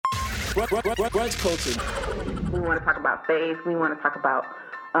Brunch culture. We want to talk about faith. We want to talk about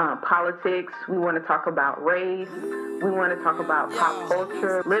politics. We want to talk about race. We want to talk about pop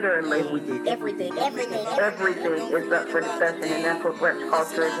culture, literally everything is up for discussion, and that's what brunch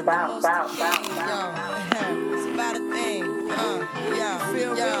culture is about. It's about a thing.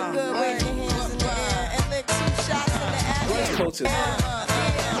 Feel real good. Wave your hands in the air and lick 2 shots in the air. Brunch culture.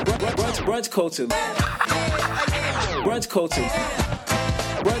 Brunch culture. Brunch culture.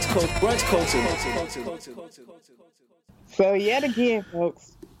 Brunch culture. So yet again,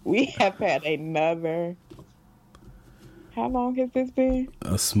 folks, we have had another. How long has this been?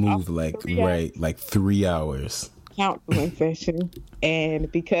 A smooth, like 3 hours. Counseling session,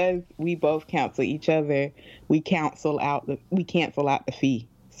 and because we both counsel each other, we cancel out the fee.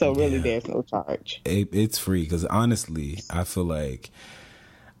 So really, there's no charge. It's free because honestly, I feel like,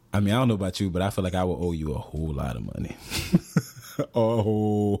 I don't know about you, but I feel like I will owe you a whole lot of money. A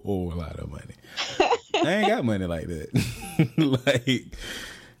whole lot of money. I ain't got money like that. Like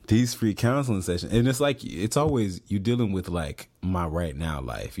these free counseling sessions, and it's like it's always you dealing with like my right now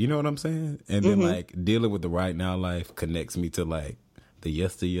life. You know what I'm saying? And then like dealing with the right now life connects me to like the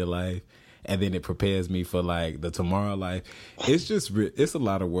yesteryear life, and then it prepares me for like the tomorrow life. It's just it's a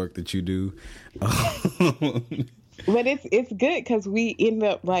lot of work that you do. But it's good because we end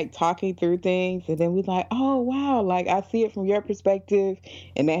up like talking through things, and then we like, oh wow, like I see it from your perspective,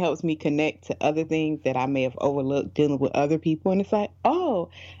 and that helps me connect to other things that I may have overlooked dealing with other people. And it's like,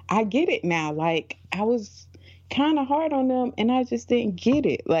 oh, I get it now. Like I was kind of hard on them, and I just didn't get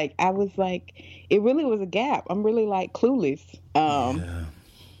it. Like I was like, it really was a gap. I'm really like clueless. And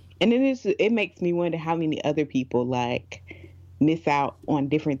then it makes me wonder how many other people like miss out on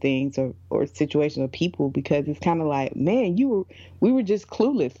different things or situations or people, because it's kind of like, man, we were just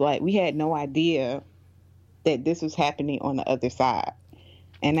clueless. Like we had no idea that this was happening on the other side.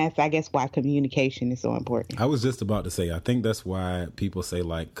 And that's, I guess, why communication is so important. I was just about to say, I think that's why people say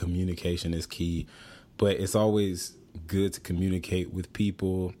like communication is key, but it's always good to communicate with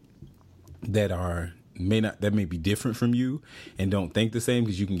people that may be different from you and don't think the same,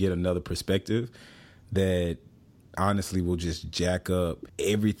 because you can get another perspective that honestly will just jack up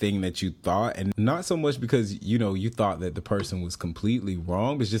everything that you thought. And not so much because you thought that the person was completely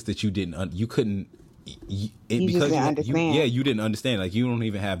wrong, but it's just that you didn't understand. You didn't understand. Like you don't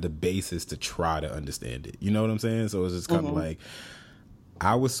even have the basis to try to understand it. You know what I'm saying? So it's just kind of like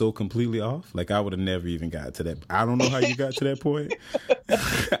I was so completely off. Like I would have never even got to that. I don't know how you got to that point.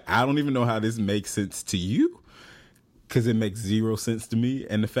 I don't even know how this makes sense to you, because it makes zero sense to me.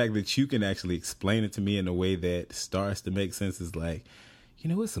 And the fact that you can actually explain it to me in a way that starts to make sense is like,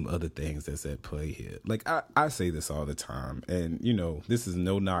 what's some other things that's at play here? Like I say this all the time, and this is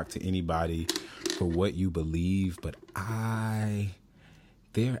no knock to anybody for what you believe, but I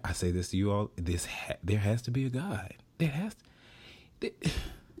say this to you all, there has to be a God. There has to.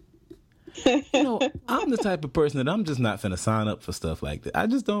 I'm the type of person that I'm just not finna sign up for stuff like that. I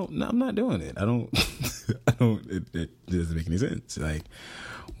just don't. I'm not doing it. I don't. It doesn't make any sense. Like,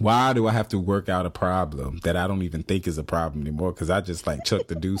 why do I have to work out a problem that I don't even think is a problem anymore? Because I just like chuck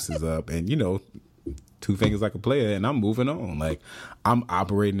the deuces up and 2 fingers like a player, and I'm moving on. Like I'm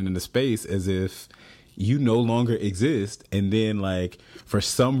operating in the space as if you no longer exist, and then like for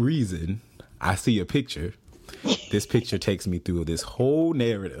some reason I see a picture. This picture takes me through this whole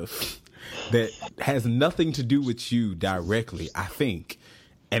narrative that has nothing to do with you directly, I think.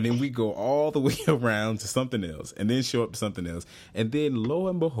 And then we go all the way around to something else, and then show up to something else. And then lo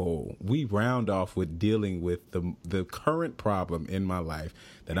and behold, we round off with dealing with the current problem in my life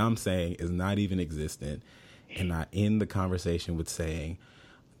that I'm saying is not even existent. And I end the conversation with saying,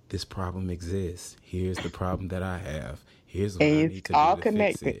 this problem exists. Here's the problem that I have. Here's what I need to do to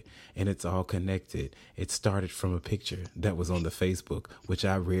fix it. And it's all connected. It started from a picture that was on the Facebook, which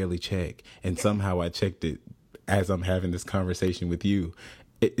I rarely check. And somehow I checked it as I'm having this conversation with you.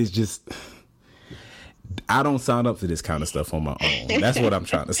 It's just, I don't sign up for this kind of stuff on my own. That's what I'm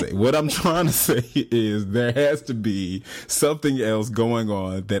trying to say. What I'm trying to say is there has to be something else going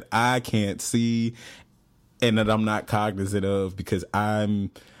on that I can't see and that I'm not cognizant of, because I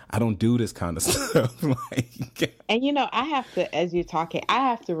don't do this kind of stuff. And I have to, as you're talking, I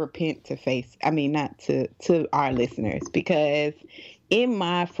have to repent not to our listeners, because in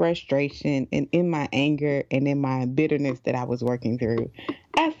my frustration and in my anger and in my bitterness that I was working through,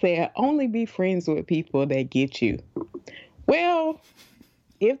 I said, only be friends with people that get you. Well,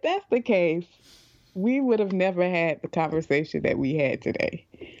 if that's the case, we would have never had the conversation that we had today,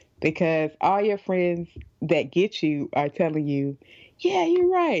 because all your friends that get you are telling you, yeah, you're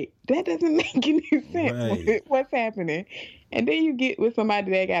right. That doesn't make any sense. Right. What's happening? And then you get with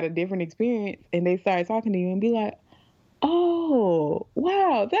somebody that got a different experience and they start talking to you and be like, oh,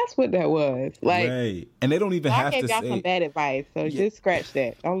 wow, that's what that was. Like, right. And they don't even have to I gave y'all say some bad advice, so just scratch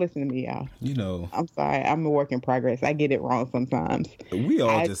that. Don't listen to me, y'all. You know, I'm sorry. I'm a work in progress. I get it wrong sometimes. we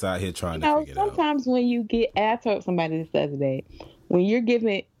all just out here trying to figure it out. Sometimes when you get, I told somebody this the other day, when you're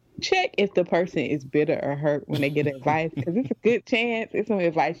giving, check if the person is bitter or hurt when they get advice, because it's a good chance it's some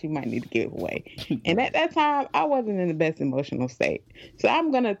advice you might need to give away. And at that time, I wasn't in the best emotional state. So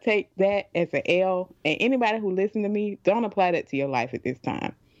I'm going to take that as an L. And anybody who listens to me, don't apply that to your life at this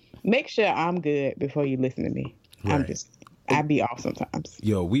time. Make sure I'm good before you listen to me. Right. I be off sometimes.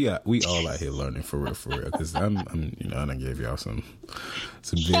 Yo, we all out here learning for real, because I'm I done gave y'all some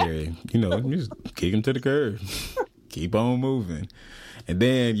very, just kick them to the curb. Keep on moving. And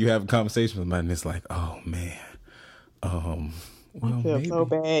then you have a conversation with somebody and it's like, oh man, well, I feel maybe, so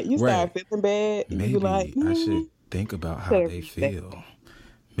bad. You start feeling bad. Maybe like, I should think about how they feel.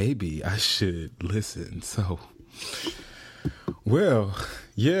 Maybe I should listen. So, well,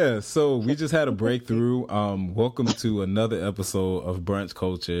 yeah. So we just had a breakthrough. Welcome to another episode of Brunch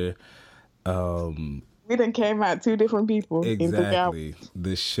Culture. We done came out two different people. Exactly.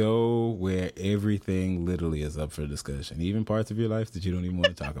 The show where everything literally is up for discussion. Even parts of your life that you don't even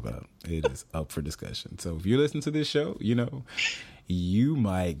want to talk about. It is up for discussion. So if you listen to this show, you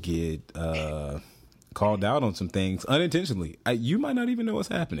might get called out on some things unintentionally. You might not even know what's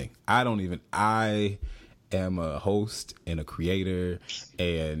happening. I am a host and a creator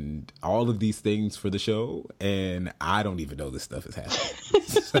and all of these things for the show, and I don't even know this stuff is happening.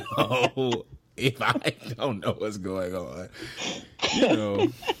 So if I don't know what's going on,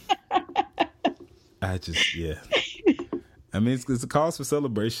 I just, I mean, it's a cause for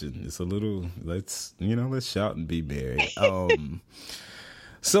celebration. It's a little, let's shout and be merry.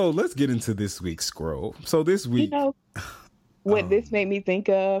 So let's get into this week's scroll. So this week, what this made me think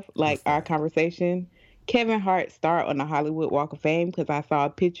of, like our conversation, Kevin Hart starred on the Hollywood Walk of Fame because I saw a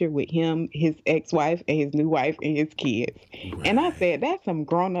picture with him, his ex-wife, and his new wife and his kids. Right. And I said, that's some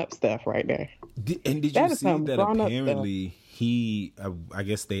grown-up stuff right there. Did you see that apparently I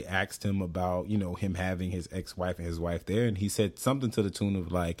guess they asked him about, him having his ex-wife and his wife there, and he said something to the tune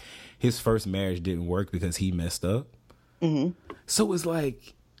of like his first marriage didn't work because he messed up. Mm-hmm. So it's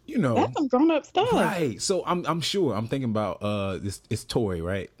like, that's some grown-up stuff. Right. So I'm sure, I'm thinking about it's Tori,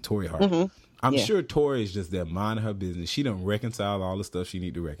 right? Tori Hart. Mm-hmm. I'm sure Tori is just there minding her business. She done reconciled all the stuff she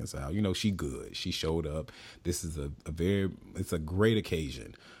need to reconcile. She good. She showed up. This is it's a great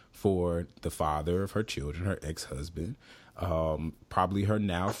occasion for the father of her children, her ex-husband, probably her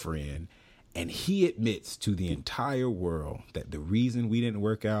now friend. And he admits to the entire world that the reason we didn't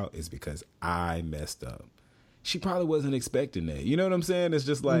work out is because I messed up. She probably wasn't expecting that. You know what I'm saying? It's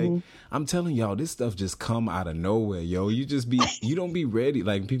just like, I'm telling y'all, this stuff just come out of nowhere, yo. You don't be ready.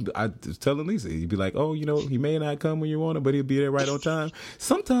 Like people, I was telling Lisa, you'd be like, oh, he may not come when you want him, but he'll be there right on time.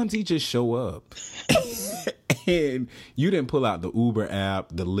 Sometimes he just show up. And you didn't pull out the Uber app,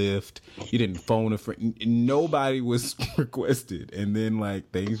 the Lyft. You didn't phone a friend. Nobody was requested. And then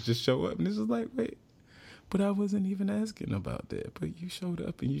like things just show up. And it's just like, wait, but I wasn't even asking about that. But you showed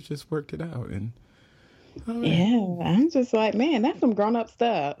up and you just worked it out. And right. Yeah, I'm just like, man, that's some grown up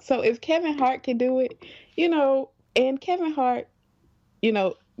stuff. So if Kevin Hart can do it, and Kevin Hart,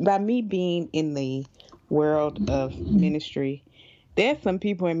 by me being in the world of ministry, there's some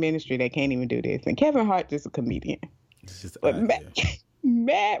people in ministry that can't even do this. And Kevin Hart just a comedian. But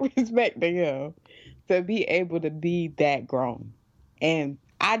mad respect to him to be able to be that grown. And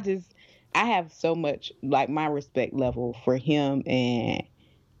I have so much, like, my respect level for him and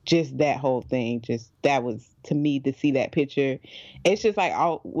just that whole thing. Just that was, to me, to see that picture. It's just like,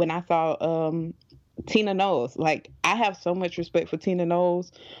 when I saw Tina Knowles, like, I have so much respect for Tina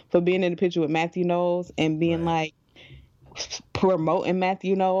Knowles for being in the picture with Matthew Knowles and being like promoting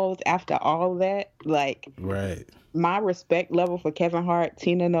Matthew Knowles after all that. Like, right. My respect level for Kevin Hart,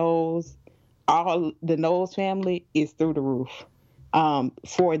 Tina Knowles, all the Knowles family is through the roof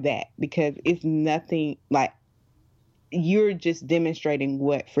for that, because it's nothing like, you're just demonstrating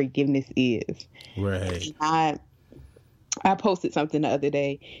what forgiveness is. Right. I posted something the other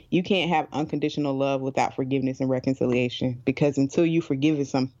day. You can't have unconditional love without forgiveness and reconciliation, because until you forgive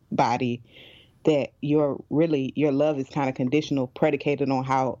somebody, that your love is kind of conditional, predicated on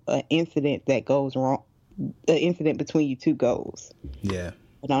how an incident that goes wrong, an incident between you two goes. Yeah.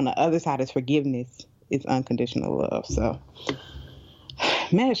 But on the other side is forgiveness. It's unconditional love. So,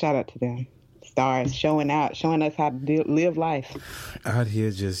 man, shout out to them. Stars showing us how to live life. Out here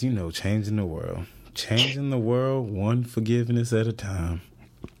just, changing the world. Changing the world one forgiveness at a time.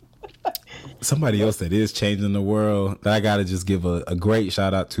 somebody else that is changing the world that I gotta just give a great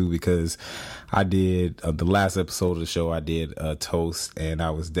shout out to, because I did the last episode of the show, I did a toast, and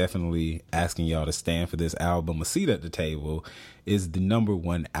I was definitely asking y'all to stand for this album. A Seat at the Table is the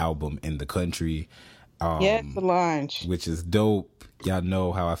 #1 album in the country. Yes, Solange. Which is dope. Y'all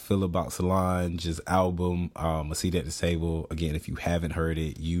know how I feel about Solange's album, A Seat at the Table. Again, if you haven't heard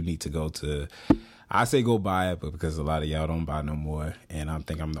it, you need to go to, I say go buy it, but because a lot of y'all don't buy no more, and I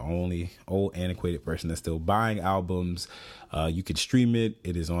think I'm the only old antiquated person that's still buying albums. You can stream it.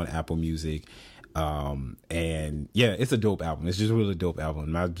 It is on Apple Music. And yeah, it's a dope album. It's just a really dope album.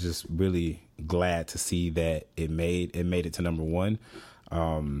 And I'm just really glad to see that it made it to #1.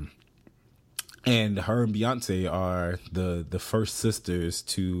 And her and Beyonce are the first sisters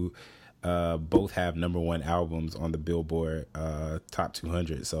to both have #1 albums on the Billboard Top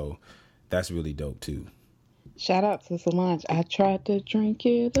 200. So that's really dope too. Shout out to Solange. I tried to drink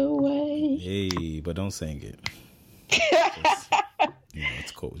it away. Hey, but don't sing it.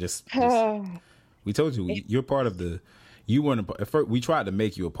 It's cool. Just we told you you're part of the. You weren't at first. We tried to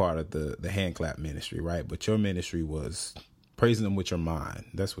make you a part of the hand clap ministry, right? But your ministry was praising them with your mind.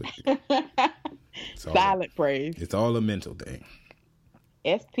 That's what. Silent praise. It's all a mental thing.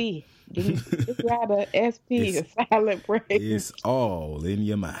 SP. It's rather SP, a silent praise. It's all in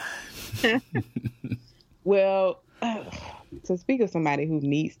your mind. Well, to speak of somebody who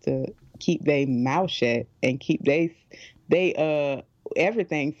needs to keep their mouth shut and keep they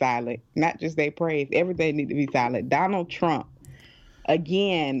everything silent, not just their praise, everything need to be silent. Donald Trump,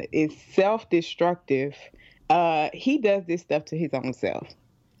 again, is self-destructive. He does this stuff to his own self.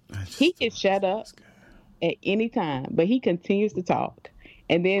 He can shut up at any time, but he continues to talk.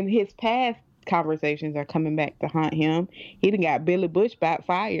 And then his past conversations are coming back to haunt him. He done got Billy Bush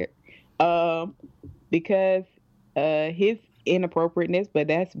fired because his inappropriateness, but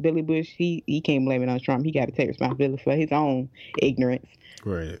that's Billy Bush. He can't blame it on Trump. He got to take responsibility for his own ignorance.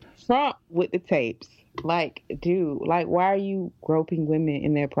 Right. Trump with the tapes. Like, dude, like, why are you groping women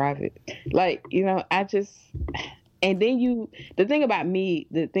in their private? Like, I just... And then the thing about me,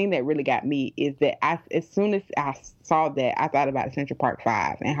 the thing that really got me is that as soon as I saw that, I thought about Central Park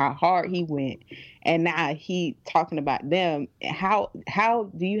 5 and how hard he went. And now he talking about them. How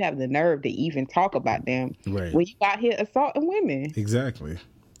do you have the nerve to even talk about them when you out here assaulting women? Exactly.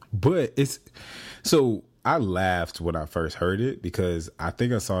 But so I laughed when I first heard it because I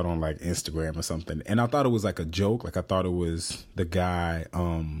think I saw it on like Instagram or something. And I thought it was like a joke. Like I thought it was the guy,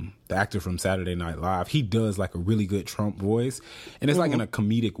 the actor from Saturday Night Live. He does like a really good Trump voice. And it's like in a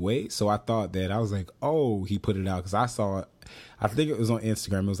comedic way. So I thought that I was like, oh, he put it out because I saw it. I think it was on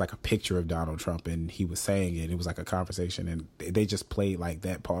Instagram. It was like a picture of Donald Trump and he was saying it. It was like a conversation and they just played like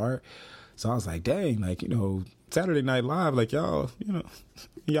that part. So I was like, dang, like, Saturday Night Live, like y'all,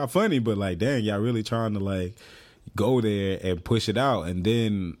 y'all funny, but like, dang, y'all really trying to like go there and push it out. And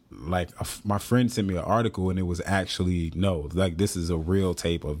then like my friend sent me an article and it was actually, no, like this is a real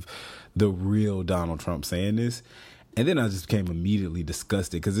tape of the real Donald Trump saying this. And then I just became immediately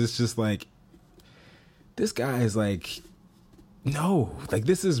disgusted because it's just like, this guy is like, no, like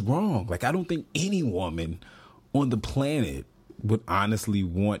this is wrong. Like, I don't think any woman on the planet would honestly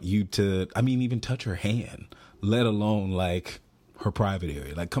want you to, even touch her hand, let alone like her private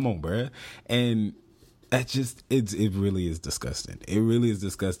area. Like, come on, bruh. And that's just, it really is disgusting. It really is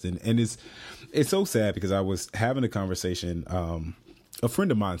disgusting. And it's so sad because I was having a conversation. A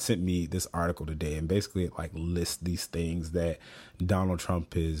friend of mine sent me this article today and basically it like lists these things that Donald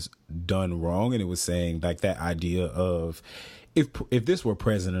Trump has done wrong. And it was saying like that idea of if this were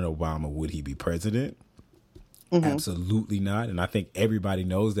President Obama, would he be president? Mm-hmm. Absolutely not. And I think everybody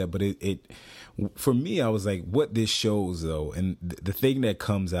knows that. But it for me, I was like, what this shows, though, and the thing that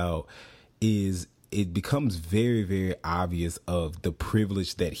comes out is it becomes very, very obvious of the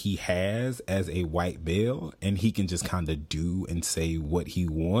privilege that he has as a white male. And he can just kind of do and say what he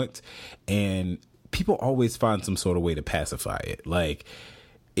wants. And people always find some sort of way to pacify it. Like,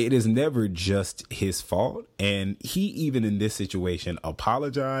 it is never just his fault. And he, even in this situation,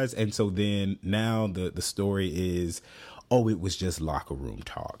 apologized. And so then now the story is, oh, it was just locker room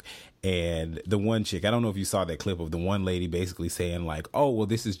talk. And the one chick, I don't know if you saw that clip of the one lady basically saying like, oh, well,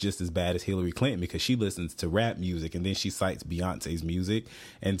 this is just as bad as Hillary Clinton because she listens to rap music. And then she cites Beyonce's music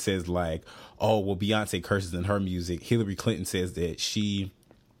and says like, oh, well, Beyonce curses in her music. Hillary Clinton says that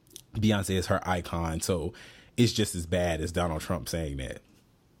Beyonce is her icon. So it's just as bad as Donald Trump saying that.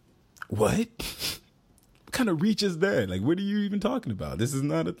 What? What kind of reach is that? Like, what are you even talking about? This is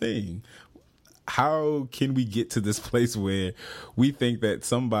not a thing. How can we get to this place where we think that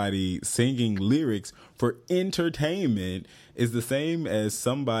somebody singing lyrics for entertainment is the same as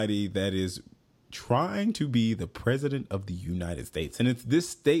somebody that is trying to be the president of the United States. And it's this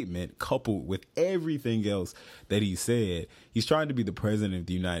statement coupled with everything else that he said. He's trying to be the president of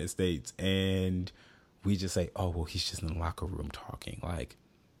the United States. And we just say, oh, well, he's just in the locker room talking. Like,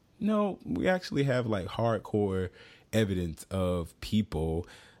 no, we actually have like hardcore evidence of people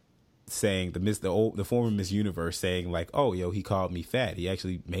saying the former Miss Universe saying like, oh, yo, he called me fat. He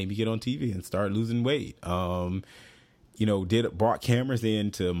actually made me get on TV and start losing weight. Brought cameras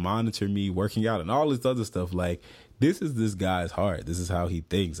in to monitor me working out and all this other stuff. Like, this is this guy's heart. This is how he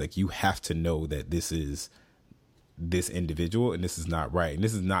thinks. Like, you have to know that this is this individual and this is not right. And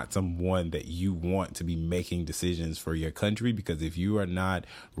this is not someone that you want to be making decisions for your country, because if you are not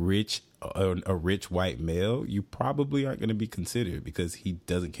rich, a rich white male, you probably aren't going to be considered, because he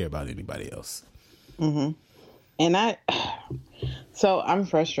doesn't care about anybody else. Mm-hmm. And so I'm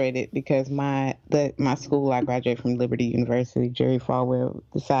frustrated because my school, I graduated from Liberty University, Jerry Falwell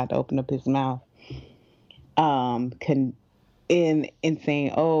decided to open up his mouth in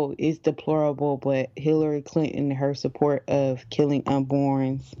saying, oh, it's deplorable, but Hillary Clinton, her support of killing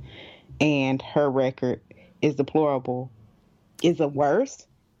unborns and her record is deplorable, is a worse.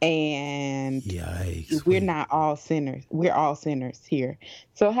 And yikes, we're not all sinners. We're all sinners here.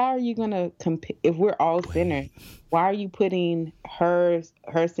 So how are you going to compare? If we're all sinners, why are you putting her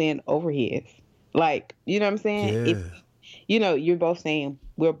sin over his? Like, you know what I'm saying? Yeah. You're both saying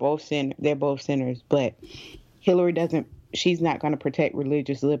we're both sinners. They're both sinners. But Hillary she's not going to protect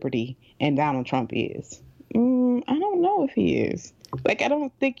religious liberty, and Donald Trump is. I don't know if he is. Like, I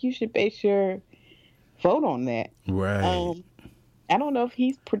don't think you should base your vote on that. Right. I don't know if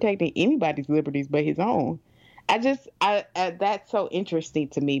he's protecting anybody's liberties but his own. That's so interesting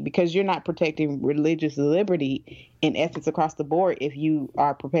to me, because you're not protecting religious liberty in essence across the board if you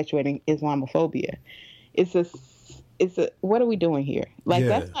are perpetuating Islamophobia. It's a what are we doing here? Like,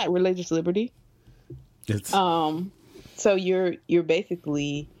 that's not religious liberty. So you're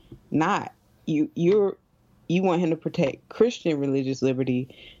basically not you want him to protect Christian religious liberty,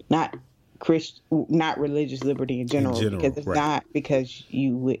 not religious liberty in general, because it's not because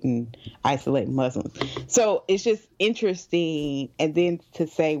you wouldn't isolate Muslims. So it's just interesting. And then to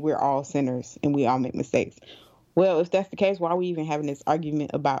say we're all sinners and we all make mistakes. Well, if that's the case, why are we even having this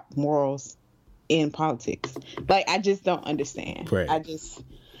argument about morals in politics? Like, I just don't understand. Right.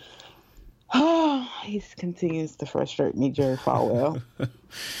 He continues to frustrate me, Jerry Falwell.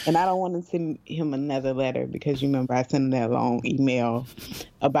 And I don't want to send him another letter, because you remember I sent him that long email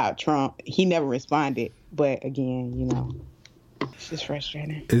about Trump. He never responded. But again, it's just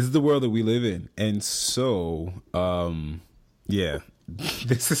frustrating. This is the world that we live in. And so,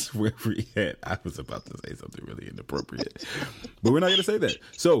 this is where we at. I was about to say something really inappropriate, but we're not going to say that.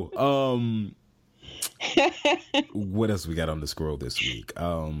 So, what else we got on the scroll this week?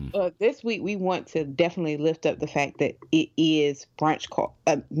 This week we want to definitely lift up the fact that it is not brunch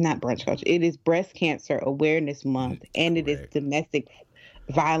culture. It is Breast Cancer Awareness Month, and it is Domestic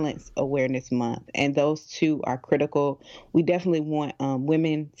Violence Awareness Month, and those two are critical. We definitely want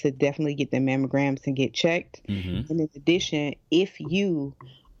women to definitely get their mammograms and get checked. Mm-hmm. And in addition, if you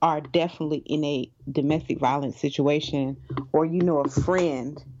are definitely in a domestic violence situation, or a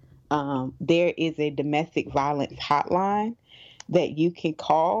friend, there is a domestic violence hotline that you can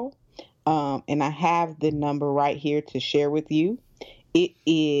call. And I have the number right here to share with you. It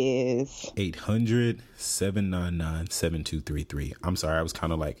is 800-799-7233. I'm sorry, I was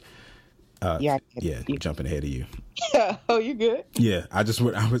kind of like, jumping ahead of you. Oh, you good? Yeah, I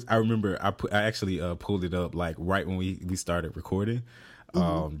remember I actually pulled it up like right when we started recording.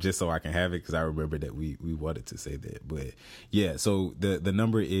 Just so I can have it, because I remember that we wanted to say that. But yeah, so the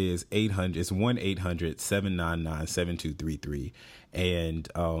number is 800. It's 1-800-799-7233. And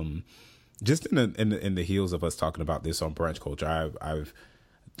just in the heels of us talking about this on brunch culture, I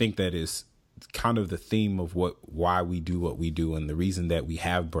think that is kind of the theme of why we do what we do, and the reason that we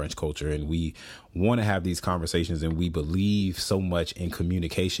have brunch culture, and we want to have these conversations, and we believe so much in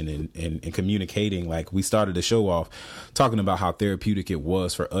communication and communicating. Like, we started the show off talking about how therapeutic it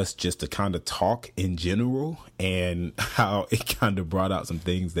was for us just to kind of talk in general, and how it kind of brought out some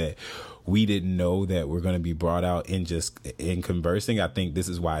things that we didn't know that were going to be brought out in conversing. I think this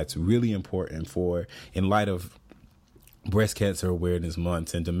is why it's really important in light of Breast Cancer Awareness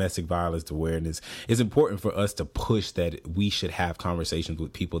Month and domestic violence awareness, it's important for us to push that we should have conversations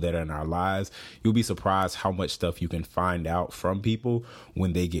with people that are in our lives. You'll be surprised how much stuff you can find out from people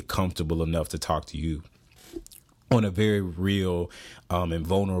when they get comfortable enough to talk to you on a very real and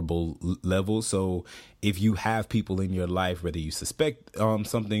vulnerable level. So if you have people in your life, whether you suspect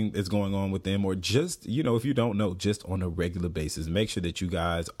something is going on with them, or just, if you don't know, just on a regular basis, make sure that you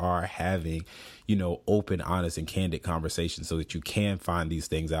guys are having, open, honest, and candid conversation so that you can find these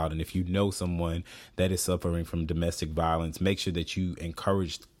things out. And if you know someone that is suffering from domestic violence, make sure that you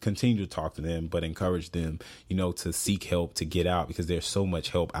continue to talk to them, but encourage them, to seek help, to get out, because there's so much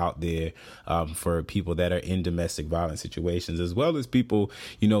help out there for people that are in domestic violence situations, as well as people,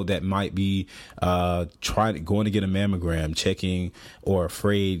 that might be going to get a mammogram, checking, or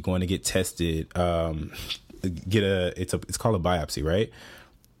afraid going to get tested. It's called a biopsy, right?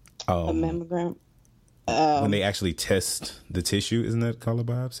 A mammogram. When they actually test the tissue, isn't that called a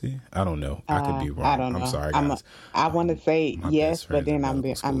biopsy? I don't know. I could be wrong. I don't know. I'm sorry, guys. I want to say yes, but then I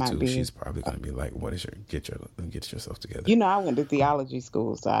might be. She's probably going to be like, "What is get yourself together?" I went to theology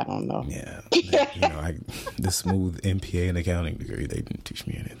school, so I don't know. Yeah, the smooth MPA and accounting degree, they didn't teach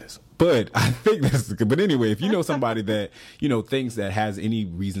me any of this. But I think that's good. But anyway, if you know somebody that, thinks that has any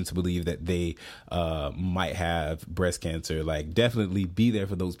reason to believe that they might have breast cancer, like, definitely be there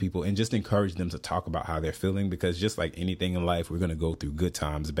for those people and just encourage them to talk about how they're feeling, because just like anything in life, we're going to go through good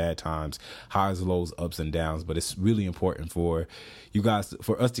times, bad times, highs, lows, ups and downs. But it's really important for you guys,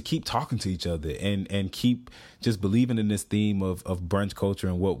 for us to keep talking to each other and keep just believing in this theme of brunch culture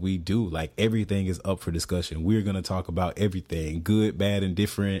and what we do. Like, everything is up for discussion. We're going to talk about everything, good, bad, and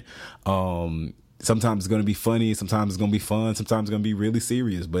different. Sometimes it's going to be funny, sometimes it's going to be fun, sometimes it's going to be really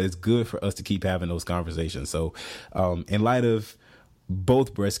serious, but it's good for us to keep having those conversations. So in light of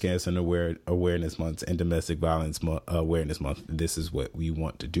both Breast Cancer Awareness Month and Domestic Violence Awareness Month, this is what we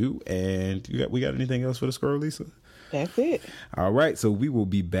want to do. And we got anything else for the squirrel, Lisa? That's it. All right, so we will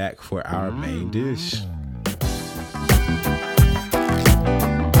be back for our main dish.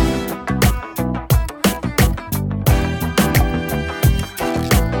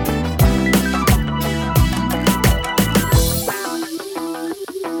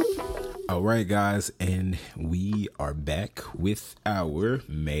 All right, guys, and we are back with our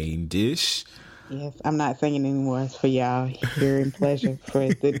main dish. Yes, I'm not singing anymore. It's for y'all hearing pleasure.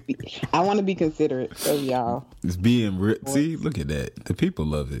 I want to be considerate of y'all. It's being see, look at that. The people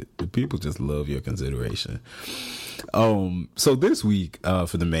love it. The people just love your consideration. So this week,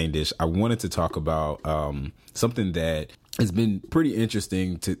 for the main dish, I wanted to talk about something that has been pretty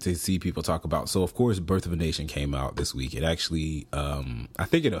interesting to see people talk about. So, of course, Birth of a Nation came out this week. It actually, I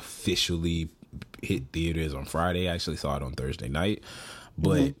think it officially hit theaters on Friday. I actually saw it on Thursday night.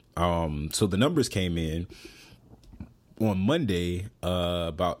 But so the numbers came in on Monday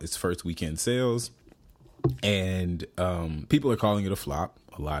about its first weekend sales, and people are calling it a flop.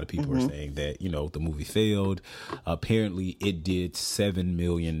 A lot of people are saying that, the movie failed. Apparently, it did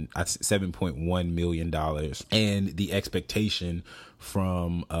 $7.1 million, and the expectation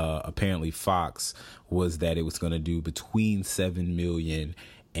from apparently Fox was that it was going to do between 7 million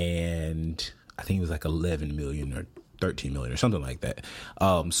and I think it was like 11 million or 13 million or something like that.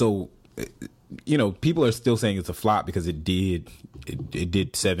 So, people are still saying it's a flop because it did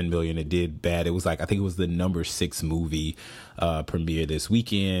 7 million. It did bad. It was like, I think it was the number 6 movie premiere this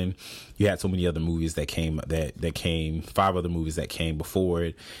weekend. You had so many other movies that came, 5 other movies that came before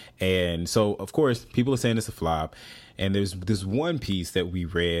it. And so, of course, people are saying it's a flop. And there's this one piece that we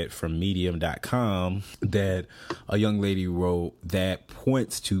read from medium.com that a young lady wrote that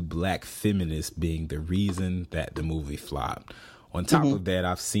points to Black feminists being the reason that the movie flopped. On top of that,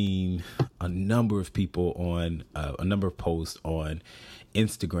 I've seen a number of people on a number of posts on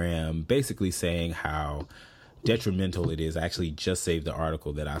Instagram basically saying how detrimental it is. I actually just saved the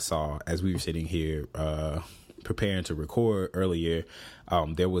article that I saw as we were sitting here preparing to record earlier.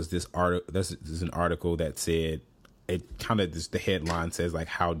 There was this article. This is an article that said, it kind of, the headline says like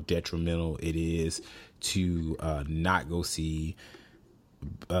how detrimental it is to not go see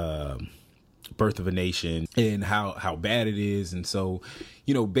Birth of a Nation, and how bad it is. And so,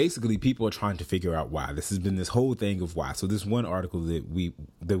 basically people are trying to figure out why. This has been this whole thing of why. So this one article that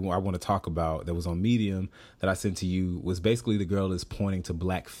I want to talk about that was on Medium that I sent to you was basically the girl is pointing to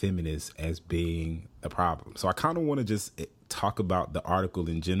Black feminists as being a problem. So I kind of want to just talk about the article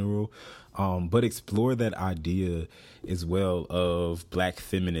in general, but explore that idea as well of Black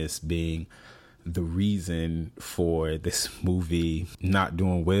feminists being the reason for this movie not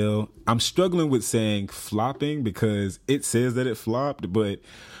doing well. I'm struggling with saying flopping because it says that it flopped, but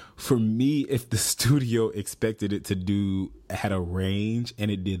for me, if the studio expected it to had a range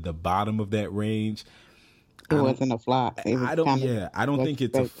and it did the bottom of that range, it wasn't a flop. I don't think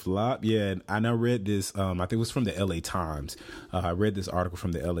it's a flop. Yeah, and I read this. I think it was from the LA Times. I read this article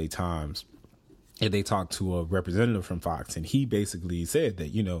from the LA Times, and they talked to a representative from Fox, and he basically said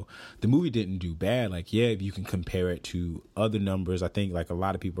that, the movie didn't do bad. Like, yeah, if you can compare it to other numbers, I think like a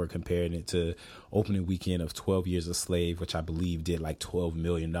lot of people are comparing it to opening weekend of 12 Years a Slave, which I believe did like $12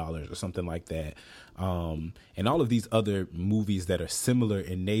 million or something like that. And all of these other movies that are similar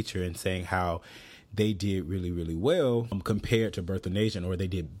in nature, and saying how they did really, really well compared to Birth of a Nation, or they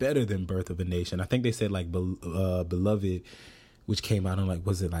did better than Birth of a Nation. I think they said like Beloved, which came out in like,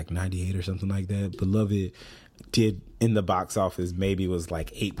 was it like 98 or something like that? Beloved did in the box office, maybe it was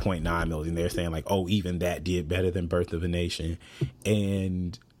like 8.9 million. They're saying like, oh, even that did better than Birth of a Nation.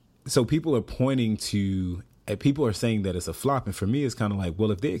 And so people are pointing to, people are saying that it's a flop. And for me, it's kind of like,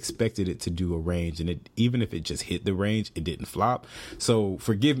 well, if they expected it to do a range, and even if it just hit the range, it didn't flop. So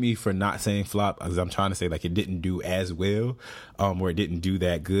forgive me for not saying flop, because I'm trying to say like it didn't do as well, or it didn't do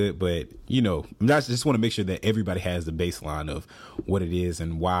that good. But, I just want to make sure that everybody has the baseline of what it is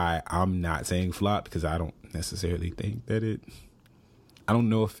and why I'm not saying flop, because I don't necessarily think that I don't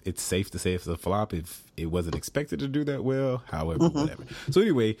know if it's safe to say it's a flop if it wasn't expected to do that well. However, whatever. So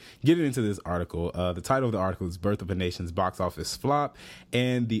anyway, getting into this article, the title of the article is Birth of a Nation's Box Office Flop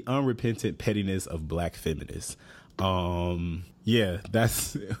and the Unrepentant Pettiness of Black Feminists. Yeah,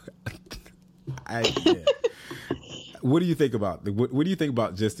 that's... What do you think about what do you think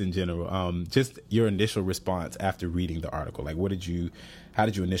about just in general? Just your initial response after reading the article. Like, how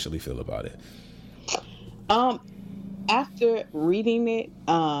did you initially feel about it? After reading it,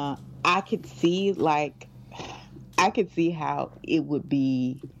 I could see how it would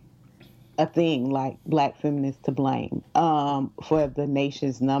be a thing, like Black feminists to blame for the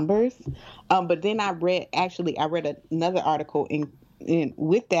nation's numbers. But then I read another article in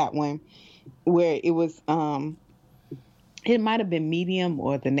with that one where it was it might have been Medium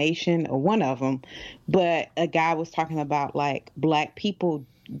or The Nation or one of them, but a guy was talking about like Black people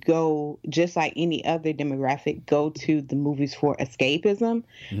go, just like any other demographic, go to the movies for escapism.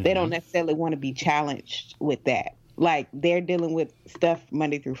 Mm-hmm. They don't necessarily want to be challenged with that. Like, they're dealing with stuff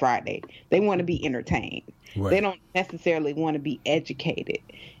Monday through Friday. They want to be entertained. Right. They don't necessarily want to be educated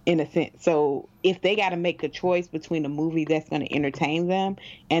in a sense. So if they got to make a choice between a movie that's going to entertain them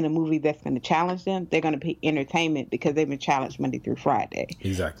and a movie that's going to challenge them, they're going to pick entertainment because they've been challenged Monday through Friday.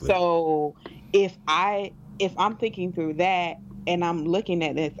 Exactly. So if I'm thinking through that, and I'm looking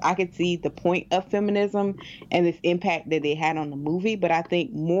at this, I could see the point of feminism and this impact that they had on the movie. But I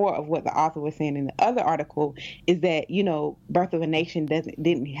think more of what the author was saying in the other article is that, Birth of a Nation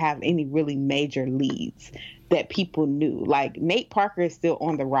didn't have any really major leads that people knew. Like, Nate Parker is still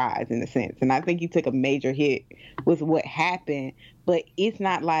on the rise in a sense. And I think he took a major hit with what happened. But it's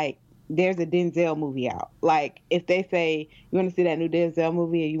not like there's a Denzel movie out. Like, if they say, you want to see that new Denzel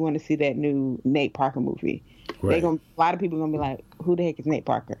movie or you want to see that new Nate Parker movie? Right. A lot of people are gonna be like, who the heck is Nate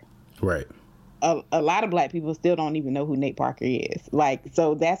Parker? Right. A lot of Black people still don't even know who Nate Parker is. Like,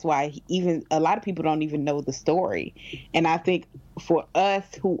 so that's why even a lot of people don't even know the story. And I think for us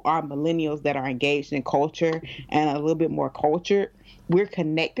who are millennials that are engaged in culture and a little bit more cultured, we're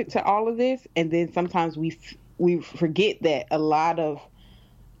connected to all of this. And then sometimes we forget that a lot of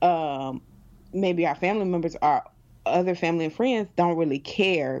maybe our family members, or other family and friends, don't really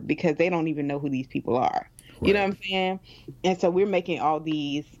care because they don't even know who these people are. Right. You know what I'm saying? And so we're making all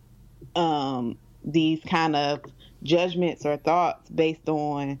these kind of judgments or thoughts based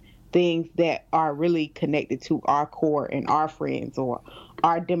on things that are really connected to our core and our friends or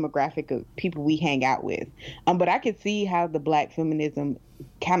our demographic of people we hang out with. But I could see how the Black feminism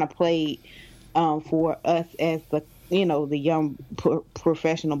kind of played for us as the young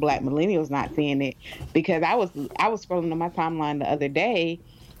professional Black millennials not seeing it, because I was scrolling on my timeline the other day,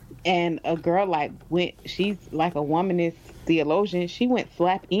 and a girl she's like a womanist theologian. She went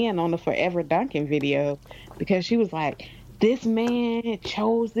slap in on the Forever Duncan video because she was like, this man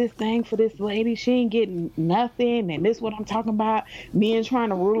chose this thing for this lady. She ain't getting nothing. And this is what I'm talking about. Men trying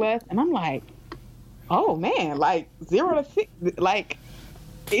to rule us. And I'm like, oh man, like 0 to 6, like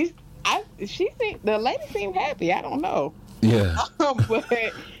the lady seemed happy. I don't know. Yeah. But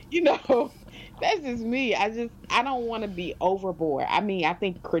that's just me. I don't want to be overboard. I mean, I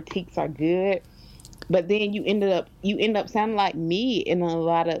think critiques are good, but then you end up sounding like me in a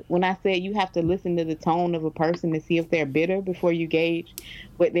lot of, when I said you have to listen to the tone of a person to see if they're bitter before you gauge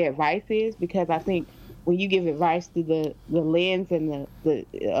what their advice is, because I think when you give advice through the lens and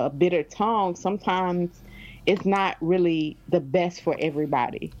the bitter tone, sometimes it's not really the best for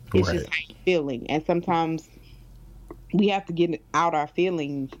everybody. It's right. Just how you're feeling. And sometimes we have to get out our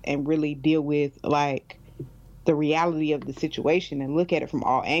feelings and really deal with like the reality of the situation and look at it from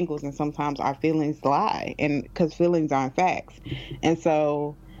all angles. And sometimes our feelings lie, and because feelings aren't facts. And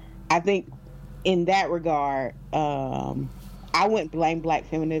so I think in that regard, I wouldn't blame Black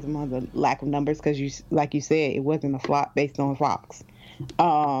feminism on the lack of numbers because like you said, it wasn't a flop based on Fox.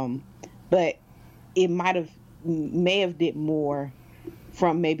 But it may have did more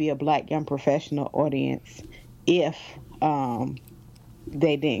from maybe a Black young professional audience if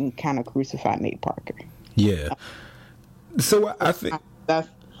they didn't kind of crucify Nate Parker. Yeah. So I think that's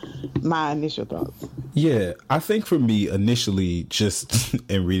my initial thoughts. Yeah, I think for me initially, just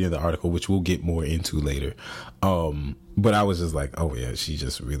in reading the article, which we'll get more into later, but I was just like, oh yeah, she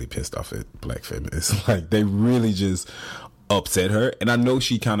just really pissed off at Black feminists. Like, they really just upset her. And I know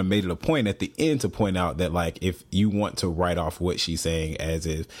she kind of made it a point at the end to point out that, like, if you want to write off what she's saying as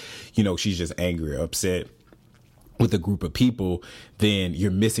if, you know, she's just angry or upset with a group of people, then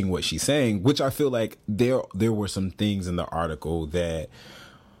you're missing what she's saying, which I feel like there were some things in the article that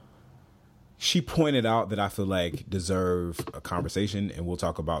she pointed out that I feel like deserve a conversation, and we'll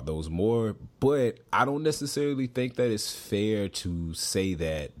talk about those more. But I don't necessarily think that it's fair to say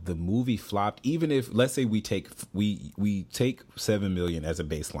that the movie flopped, even if, let's say, we take 7 million as a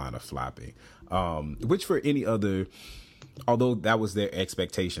baseline of flopping, which for any other, although that was their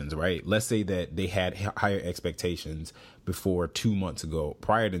expectations, right? Let's say that they had higher expectations prior than 2 months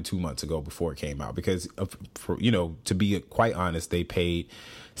ago before it came out, because to be quite honest, they paid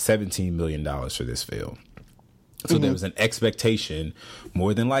 $17 million for this film. So there was an expectation,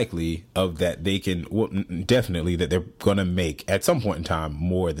 more than likely, of that they can, definitely that they're going to make at some point in time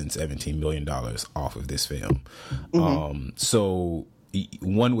more than $17 million off of this film. So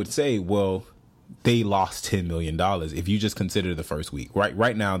one would say, well, they lost $10 million if you just consider the first week.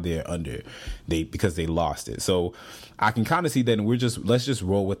 Right now they're under, because they lost it. So I can kind of see that, and let's just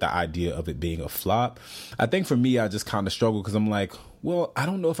roll with the idea of it being a flop. I think for me, I just kind of struggle because I'm like, well, I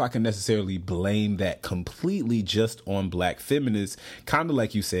don't know if I can necessarily blame that completely just on Black feminists. Kind of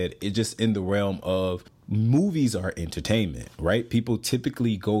like you said, it just in the realm of movies are entertainment, right? People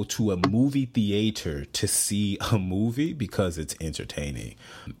typically go to a movie theater to see a movie because it's entertaining.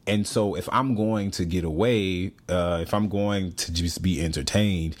 And so if I'm going to get away, if I'm going to just be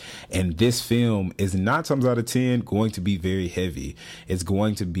entertained, and this film is 9 times out of 10 going to be very heavy. It's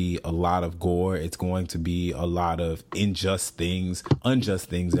going to be a lot of gore. It's going to be a lot of unjust things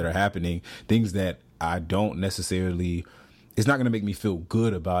that are happening, things that I don't necessarily, it's not going to make me feel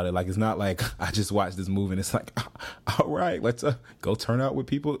good about it. Like, it's not like I just watched this movie and it's like, all right, let's go turn up with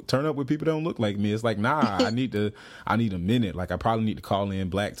people that don't look like me. It's like, nah, I need a minute. Like, I probably need to call in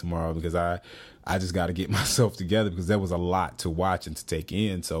Black tomorrow because I just got to get myself together, because there was a lot to watch and to take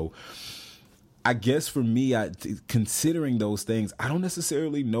in. So I guess for me, considering those things, I don't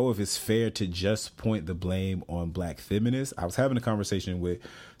necessarily know if it's fair to just point the blame on Black feminists. I was having a conversation with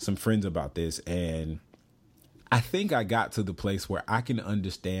some friends about this, and I think I got to the place where I can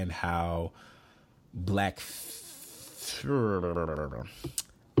understand how the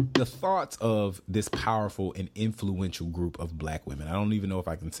thoughts of this powerful and influential group of Black women. I don't even know if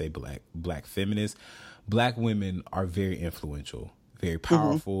I can say black feminists. Black women are very influential, very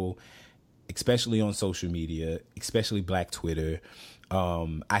powerful, especially on social media, especially Black Twitter.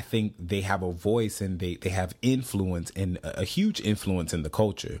 I think they have a voice, and they have influence, and a huge influence in the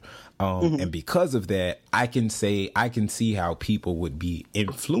culture. And because of that, I can see how people would be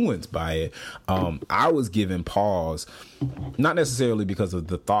influenced by it. I was given pause, not necessarily because of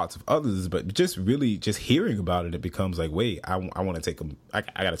the thoughts of others, but just really just hearing about it. It becomes like, wait, I want to I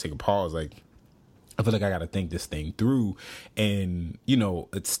got to take a pause. Like, I feel like I got to think this thing through. And,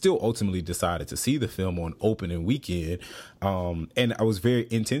 it's still ultimately decided to see the film on opening weekend. And I was very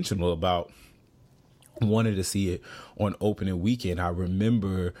intentional about wanted to see it on opening weekend. I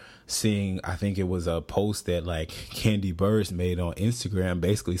remember seeing, I think it was a post that like Candy Burst made on Instagram,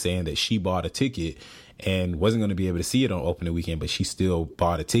 basically saying that she bought a ticket and wasn't going to be able to see it on opening weekend, but she still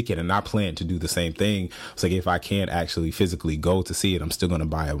bought a ticket. And I plan to do the same thing. It's like, if I can't actually physically go to see it, I'm still going to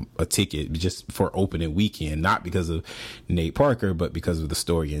buy a ticket just for opening weekend, not because of Nate Parker, but because of the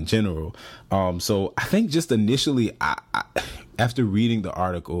story in general. So I think just initially, I after reading the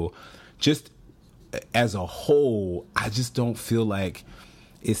article, just as a whole, I just don't feel like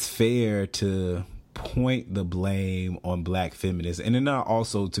it's fair to point the blame on Black feminists. And then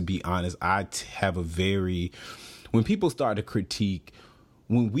also, to be honest, I have when people start to critique,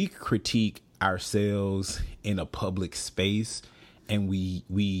 when we critique ourselves in a public space, and we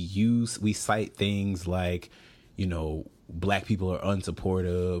cite things like, Black people are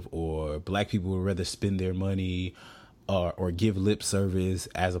unsupportive, or Black people would rather spend their money or give lip service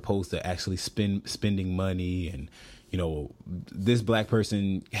as opposed to actually spending money, and you know, this black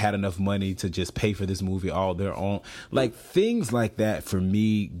person had enough money to just pay for this movie all their own. Like, things like that, for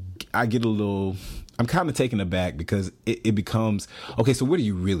me, I get a little, I'm kind of taken aback, because it becomes, okay, so what are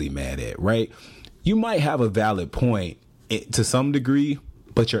you really mad at, right? You might have a valid point to some degree,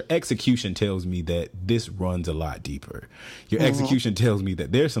 but your execution tells me that this runs a lot deeper. Your execution tells me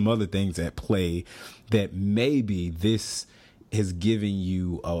that there's some other things at play, that maybe this is giving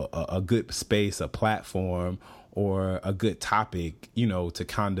you a good space, a platform, or a good topic, you know, to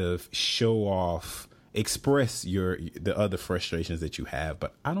kind of show off, express the other frustrations that you have.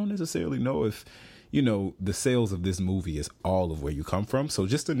 But I don't necessarily know if, you know, the sales of this movie is all of where you come from. So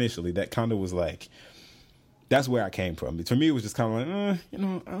just initially, that kind of was like, that's where I came from. For me, it was just kind of like, you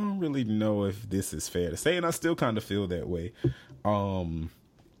know, I don't really know if this is fair to say, and I still kind of feel that way.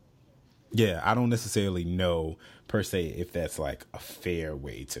 Yeah, I don't necessarily know per se if that's like a fair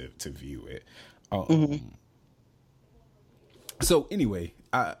way to view it. So anyway,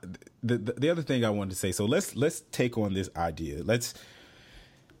 the other thing I wanted to say. So let's take on this idea. Let's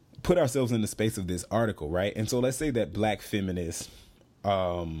put ourselves in the space of this article, right? And so let's say that black feminists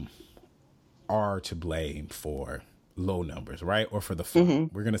are to blame for low numbers, right? Or for the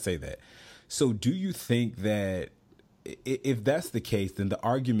fun. We're going to say that. So do you think that if that's the case, then the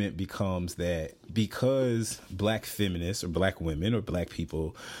argument becomes that because black feminists or black women or black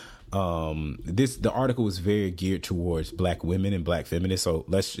people, the article was very geared towards black women and black feminists. So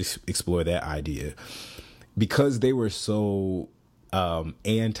let's just explore that idea. Because they were so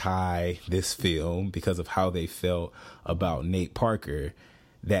anti this film because of how they felt about Nate Parker,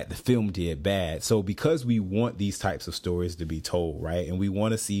 that the film did bad. So because we want these types of stories to be told, right, and we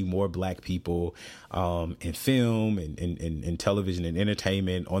want to see more black people in film and television and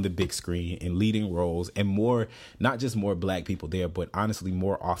entertainment on the big screen in leading roles, and more, not just more black people there, but honestly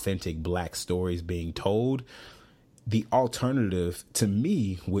more authentic black stories being told, the alternative to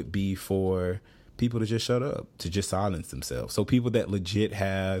me would be for people to just shut up, to just silence themselves. So people that legit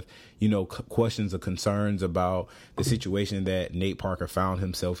have, you know, questions or concerns about the situation that Nate Parker found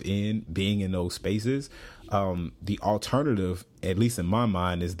himself in, being in those spaces, the alternative, at least in my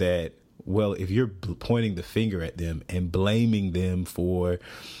mind, is that, well, if you're pointing the finger at them and blaming them for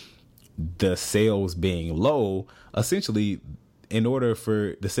the sales being low, essentially, in order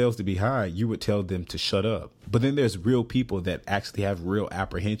for the sales to be high, you would tell them to shut up. But then there's real people that actually have real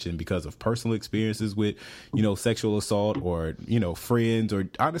apprehension because of personal experiences with, you know, sexual assault, or, you know, friends, or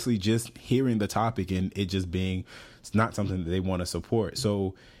honestly just hearing the topic and it just being, it's not something that they want to support.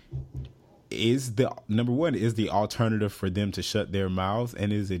 So number one, is the alternative for them to shut their mouths?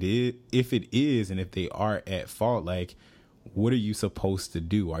 And if it is, and if they are at fault, like, what are you supposed to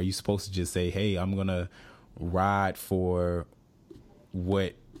do? Are you supposed to just say, hey, I'm going to ride for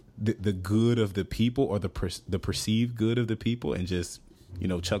what the good of the people, or the perceived good of the people, and just, you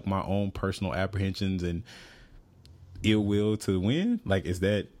know, chuck my own personal apprehensions and ill will to win? Like, is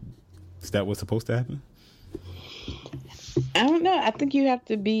that what's supposed to happen? I don't know. I think you have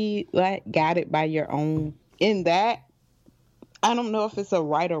to be like guided by your own. In that, I don't know if it's a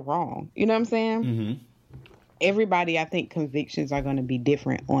right or wrong. You know what I'm saying? Everybody, I think convictions are going to be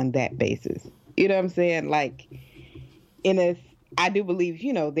different on that basis. You know what I'm saying? Like, I do believe,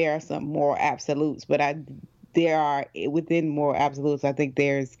 you know, there are some moral absolutes, but there are, within moral absolutes, I think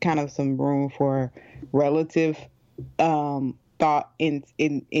there's kind of some room for relative thought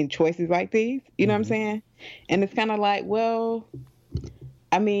in choices like these. You know what I'm saying? And it's kind of like, well,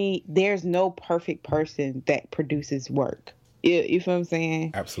 I mean, there's no perfect person that produces work. You feel what I'm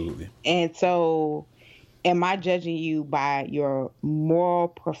saying? Absolutely. And so, am I judging you by your moral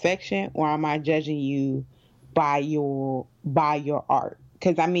perfection, or am I judging you by your art?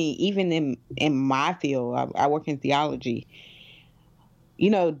 Because I mean, even in my field, I work in theology.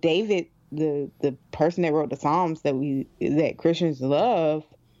 You know, David, the person that wrote the Psalms that Christians love,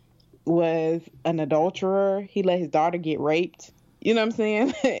 was an adulterer. He let his daughter get raped. You know what I'm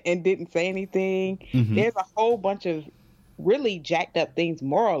saying? And didn't say anything. There's a whole bunch of really jacked up things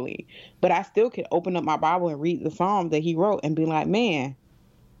morally, but I still could open up my Bible and read the Psalm that he wrote and be like, man,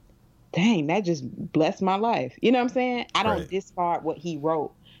 dang, that just blessed my life. You know what I'm saying? I don't discard what he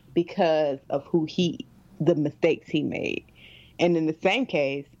wrote because of the mistakes he made. And in the same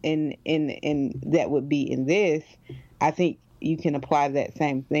case, in that would be in this, I think you can apply that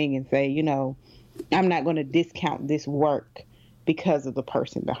same thing and say, you know, I'm not going to discount this work because of the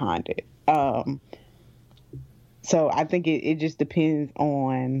person behind it. So I think it just depends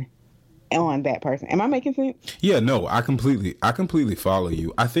on on that person. Am I making sense? Yeah, no, I completely follow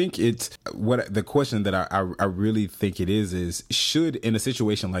you. I think it's what the question that I really think it is should, in a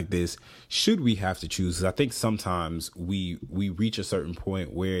situation like this, should we have to choose? 'Cause I think sometimes we reach a certain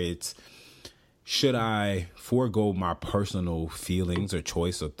point where it's, should I forego my personal feelings or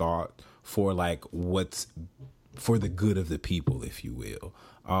choice or thought for like what's for the good of the people, if you will.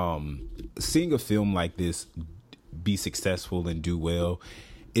 Seeing a film like this be successful and do well,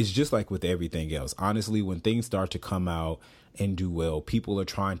 it's just like with everything else. Honestly, when things start to come out and do well, people are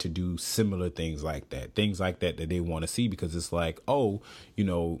trying to do similar things like that that they want to see, because it's like, oh, you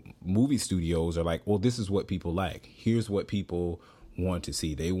know, movie studios are like, well, this is what people like. Here's what people want to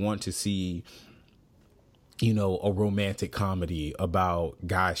see. They want to see, you know, a romantic comedy about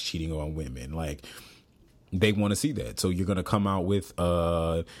guys cheating on women. Like, they want to see that. So you're going to come out with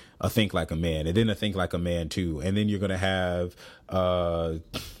a Think Like a Man, and then a Think Like a Man 2. And then you're going to have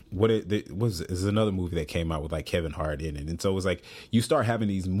is another movie that came out with like Kevin Hart in it. And so it's like you start having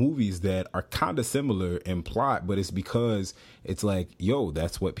these movies that are kind of similar in plot, but it's because it's like, yo,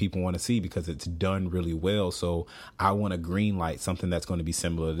 that's what people want to see because it's done really well. So I want to green light something that's going to be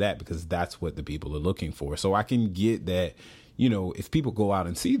similar to that because that's what the people are looking for. So I can get that, you know, if people go out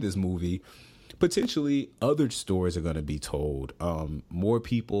and see this movie, potentially other stories are going to be told. More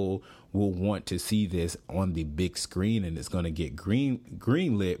people will want to see this on the big screen, and it's going to get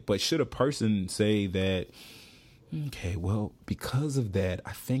greenlit. But should a person say that, okay, well, because of that,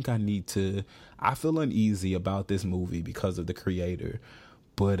 I think I feel uneasy about this movie because of the creator,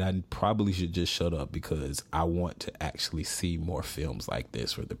 but I probably should just shut up because I want to actually see more films like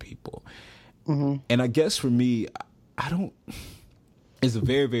this for the people. Mm-hmm. And I guess for me, I don't... It's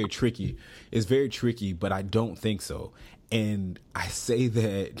very, very tricky. It's very tricky, but I don't think so. And I say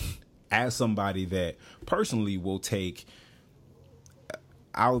that as somebody that personally will take,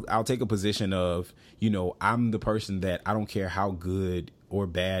 I'll take a position of, you know, I'm the person that I don't care how good or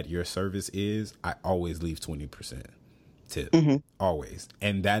bad your service is, I always leave 20% tip. Mm-hmm. Always.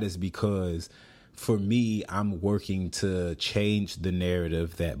 And that is because for me, I'm working to change the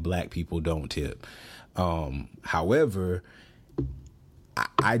narrative that Black people don't tip. However,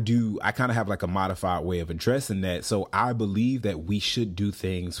 I kind of have like a modified way of addressing that. So I believe that we should do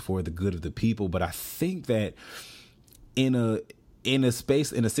things for the good of the people. But I think that in a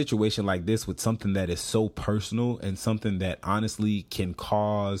situation like this with something that is so personal and something that honestly can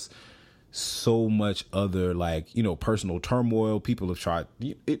cause so much other, like, you know, personal turmoil. People have tried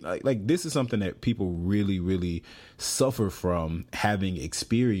it, like this is something that people really, really suffer from, having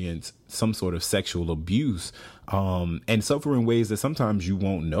experienced some sort of sexual abuse, and suffer in ways that sometimes you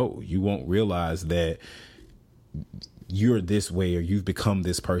won't know. You won't realize that you're this way, or you've become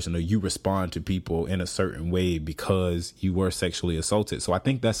this person, or you respond to people in a certain way because you were sexually assaulted. So I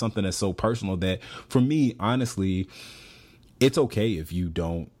think that's something that's so personal that for me, honestly, it's okay if you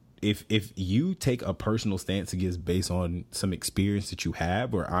don't. If you take a personal stance against based on some experience that you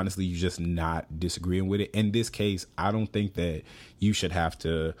have, or honestly you're just not disagreeing with it, in this case, I don't think that you should have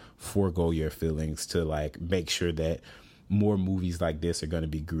to forego your feelings to like make sure that more movies like this are going to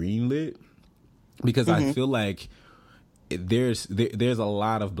be greenlit, because mm-hmm. I feel like there's a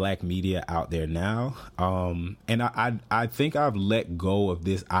lot of Black media out there now, and I think I've let go of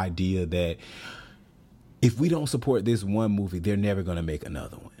this idea that if we don't support this one movie, they're never going to make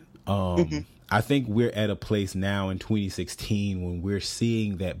another one. Mm-hmm. I think we're at a place now in 2016 when we're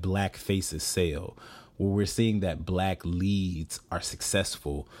seeing that Black faces sell, where we're seeing that Black leads are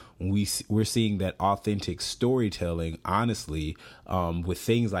successful, when we're seeing that authentic storytelling, honestly, with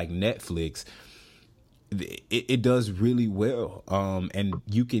things like Netflix, it does really well, and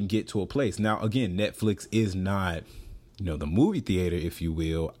you can get to a place. Now, again, Netflix is not, you know, the movie theater, if you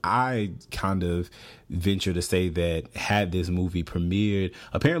will. I kind of venture to say that had this movie premiered,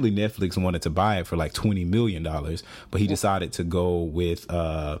 apparently Netflix wanted to buy it for like $20 million, but he decided to go with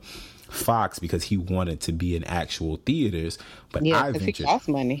Fox because he wanted to be in actual theaters. But yeah, because it costs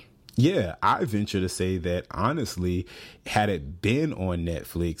money. Yeah, I venture to say that honestly, had it been on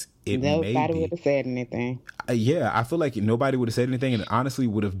Netflix, nobody would have said anything. Yeah, I feel like nobody would have said anything, and honestly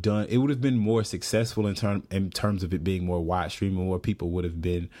would have been more successful in terms of it being more wide stream, and more people would have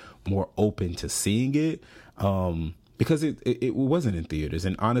been more open to seeing it, because it wasn't in theaters.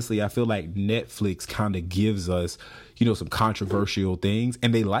 And honestly, I feel like Netflix kind of gives us, you know, some controversial things,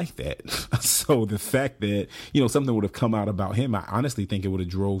 and they like that. So the fact that, you know, something would have come out about him, I honestly think it would have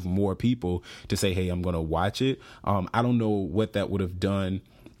drove more people to say, hey, I'm going to watch it. I don't know what that would have done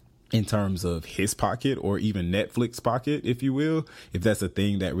in terms of his pocket, or even Netflix pocket, if you will, if that's a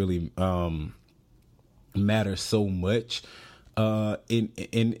thing that really matters so much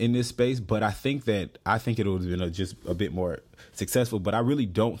in this space, but I think it would have been just a bit more successful. But I really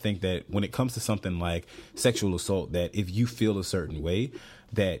don't think that when it comes to something like sexual assault, that if you feel a certain way,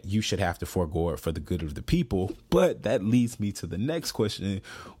 that you should have to forego it for the good of the people. But that leads me to the next question,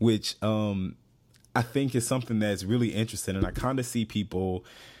 which I think is something that's really interesting, and I kind of see people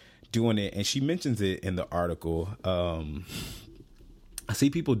doing it, and she mentions it in the article. I see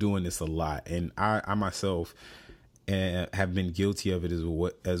people doing this a lot, and I myself have been guilty of it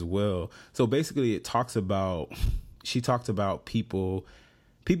as well. So basically, she talks about people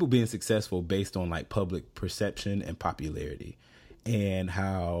being successful based on like public perception and popularity, and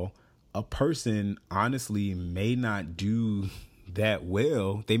how a person honestly may not do that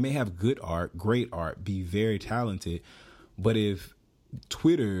well. They may have good art, great art, be very talented, but if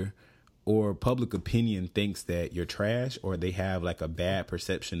Twitter or public opinion thinks that you're trash, or they have like a bad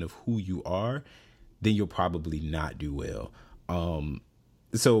perception of who you are, then you'll probably not do well.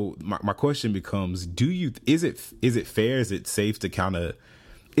 So my question becomes, is it fair? Is it safe to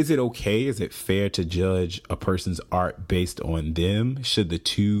is it okay? Is it fair to judge a person's art based on them? Should the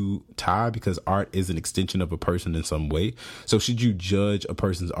two tie? Because art is an extension of a person in some way. So should you judge a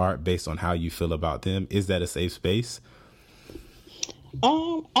person's art based on how you feel about them? Is that a safe space?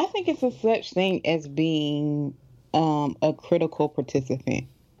 I think it's a such thing as being a critical participant.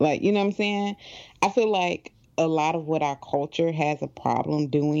 Like, you know what I'm saying? I feel like a lot of what our culture has a problem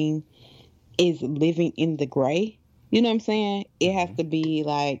doing is living in the gray. You know what I'm saying? It has to be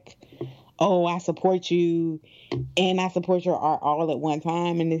like, oh, I support you and I support your art all at one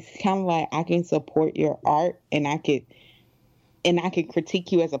time. And it's kind of like, I can support your art and I could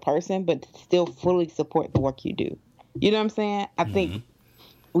critique you as a person, but still fully support the work you do. You know what I'm saying? I think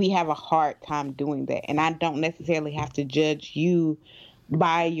we have a hard time doing that. And I don't necessarily have to judge you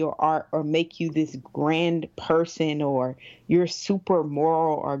by your art or make you this grand person or you're super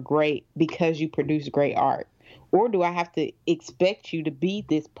moral or great because you produce great art. Or do I have to expect you to be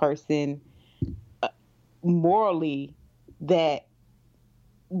this person morally that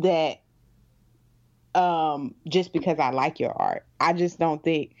just because I like your art? I just don't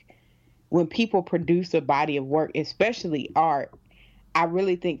think when people produce a body of work, especially art, I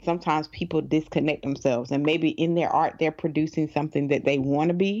really think sometimes people disconnect themselves, and maybe in their art, they're producing something that they want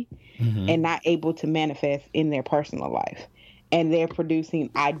to be and not able to manifest in their personal life. And they're producing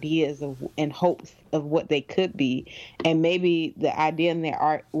ideas and hopes of what they could be. And maybe the idea in their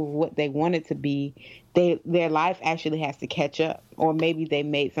art of what they wanted to be, their life actually has to catch up. Or maybe they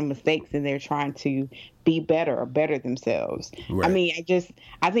made some mistakes and they're trying to be better or better themselves. Right. I mean,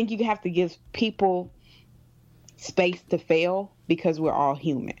 I think you have to give people space to fail because we're all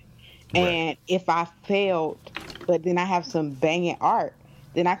human. Right. And if I failed, but then I have some banging art,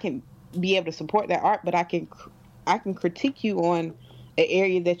 then I can be able to support that art, but I can critique you on an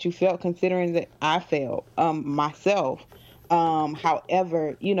area that you felt, considering that I failed myself.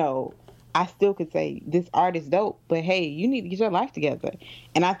 However, I still could say this art is dope, but hey, you need to get your life together.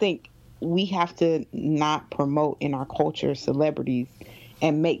 And I think we have to not promote in our culture celebrities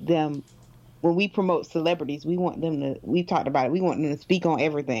and make them, when we promote celebrities, we want them to, we talked about it, we want them to speak on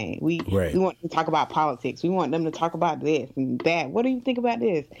everything. We want them to talk about politics. We want them to talk about this and that. What do you think about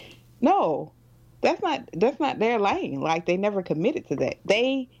this? No. That's not their lane. Like, they never committed to that.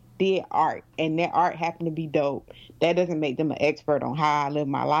 They did art, and their art happened to be dope. That doesn't make them an expert on how I live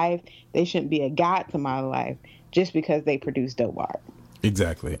my life. They shouldn't be a guide to my life just because they produce dope art.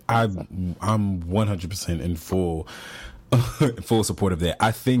 Exactly. I'm 100% in full support of that.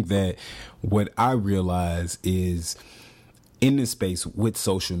 I think that what I realize is in this space with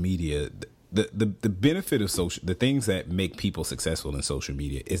social media, the benefit of the things that make people successful in social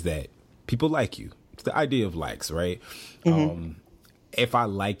media is that people like you. It's the idea of likes, right? Mm-hmm. If I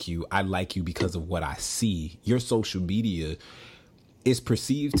like you because of what I see. Your social media is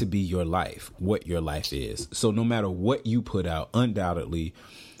perceived to be your life, what your life is. So no matter what you put out, undoubtedly,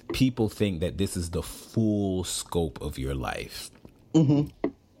 people think that this is the full scope of your life. Mm-hmm.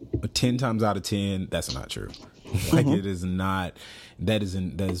 But 10 times out of 10, that's not true. Like, it is not. That is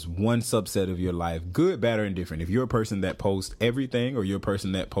one subset of your life, good, bad, or indifferent. If you're a person that posts everything, or you're a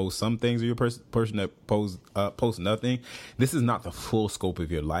person that posts some things, or you're a person that posts nothing, this is not the full scope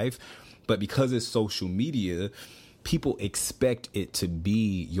of your life. But because it's social media, people expect it to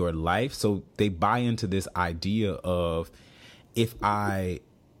be your life, so they buy into this idea of if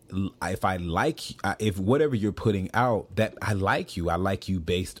whatever you're putting out, that I like you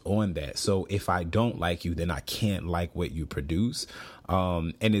based on that. So if I don't like you, then I can't like what you produce.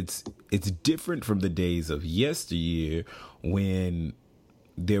 And it's different from the days of yesteryear when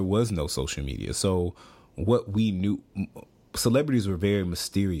there was no social media. So what we knew, celebrities were very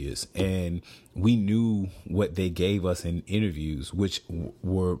mysterious, and we knew what they gave us in interviews, which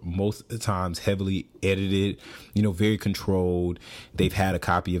were most of the times heavily edited, very controlled. They've had a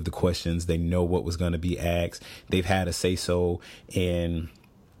copy of the questions. They know what was going to be asked. They've had a say so in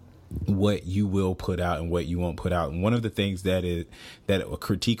what you will put out and what you won't put out. And one of the things that a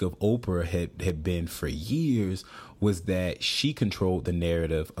critique of Oprah had been for years was that she controlled the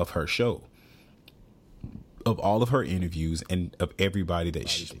narrative of her show, of all of her interviews, and of everybody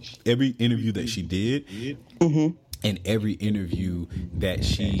every interview that she did, and every interview that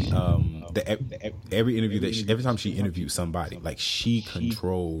every time she interviewed somebody, like, she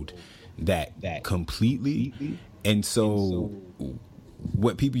controlled that completely. And so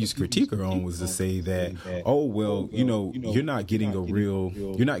what people used to critique her on was to say that, oh, well, you're not getting the real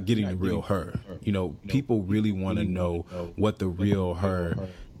her. People really want to know what the real her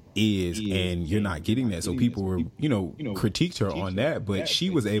is, and you're not getting that. So people were, critiqued her on that, but she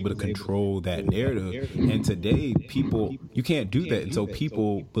was able to control that narrative. And today, people, you can't do that. And so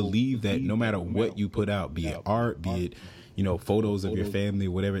people believe that no matter what you put out, be it art, be it, photos of your family,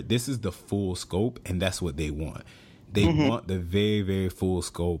 whatever, this is the full scope, and that's what they want. They want the very, very full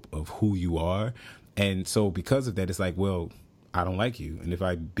scope of who you are. And so because of that, it's like, well, I don't like you. And if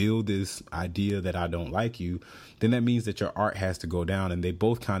I build this idea that I don't like you, then that means that your art has to go down. And they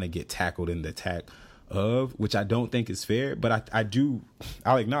both kind of get tackled in the attack of, which I don't think is fair. But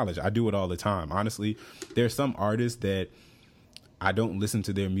I'll acknowledge, I do it all the time. Honestly, there are some artists that I don't listen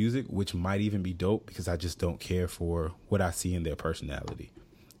to their music, which might even be dope, because I just don't care for what I see in their personality.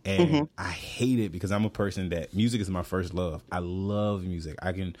 And I hate it, because I'm a person that music is my first love. I love music.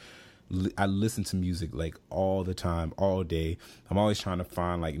 I listen to music like all the time, all day. I'm always trying to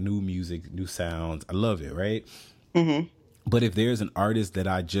find like new music, new sounds. I love it, right? But if there's an artist that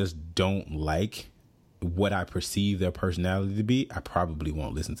I just don't like what I perceive their personality to be, I probably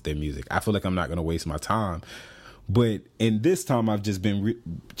won't listen to their music. I feel like I'm not going to waste my time. But in this time, I've just been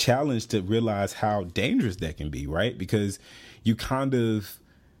challenged to realize how dangerous that can be, right? Because you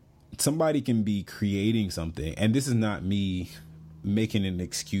somebody can be creating something, and this is not me making an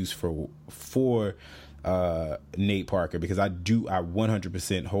excuse for Nate Parker, because I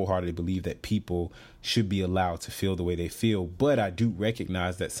 100% wholeheartedly believe that people should be allowed to feel the way they feel. But I do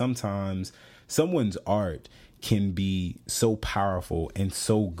recognize that sometimes someone's art can be so powerful and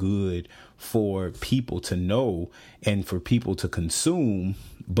so good for people to know and for people to consume.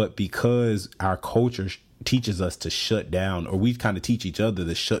 But because our culture teaches us to shut down, or we kind of teach each other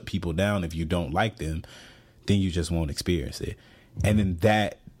to shut people down if you don't like them, then you just won't experience it. And then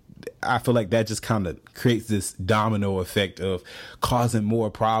that, I feel like that just kind of creates this domino effect of causing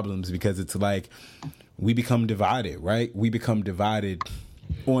more problems, because it's like we become divided, right? We become divided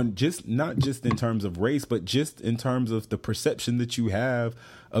on not just in terms of race, but just in terms of the perception that you have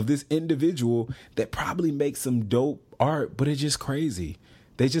of this individual that probably makes some dope art, but it's just crazy.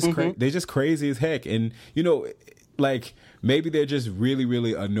 They're just crazy as heck. And, like, maybe they're just really,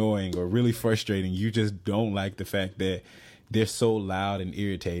 really annoying or really frustrating. You just don't like the fact that they're so loud and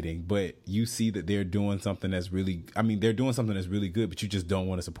irritating, but you see that they're doing something that's really good, but you just don't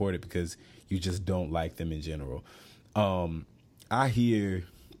want to support it because you just don't like them in general. I hear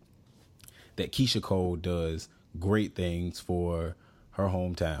that Keisha Cole does great things for her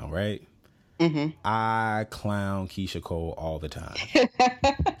hometown, right? I clown Keisha Cole all the time.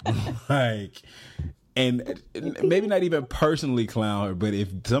 And maybe not even personally clown her, but if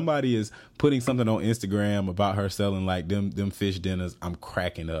somebody is putting something on Instagram about her selling like them fish dinners, I'm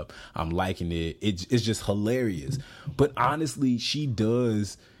cracking up. I'm liking it. It's just hilarious. But honestly, she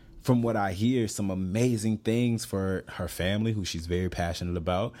does, from what I hear, some amazing things for her family, who she's very passionate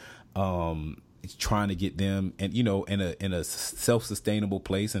about. Trying to get them, and in a self-sustainable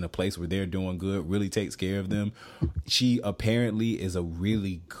place, in a place where they're doing good, really takes care of them. She apparently is a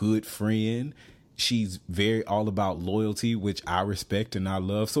really good friend. She's very all about loyalty, which I respect and I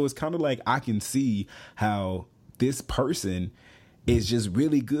love. So it's kind of like I can see how this person is just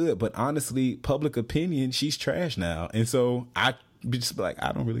really good, but honestly, public opinion, she's trash now. And so I just be like,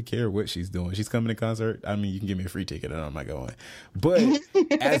 I don't really care what she's doing. She's coming to concert. I mean, you can give me a free ticket and I'm not going. But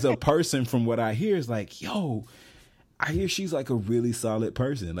as a person, from what I hear, is like, yo, I hear she's like a really solid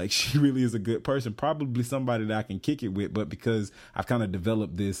person. Like, she really is a good person. Probably somebody that I can kick it with. But because I've kind of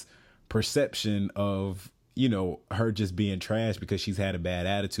developed this perception of, her just being trash because she's had a bad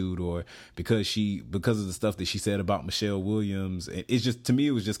attitude, or because of the stuff that she said about Michelle Williams. It's just, to me,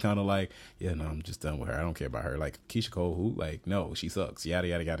 it was just kind of like, yeah, no, I'm just done with her. I don't care about her. Like, Keisha Cole, who? Like, no, she sucks. Yada,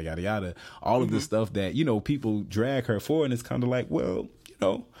 yada, yada, yada, yada. All of the stuff that, people drag her for. And it's kind of like, well,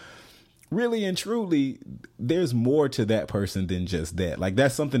 really and truly, there's more to that person than just that. Like,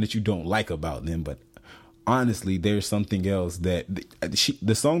 that's something that you don't like about them, but honestly, there's something else that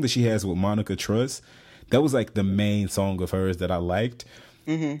the song that she has with Monica Trust, that was like the main song of hers that I liked.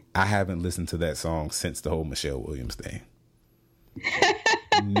 I haven't listened to that song since the whole Michelle Williams thing.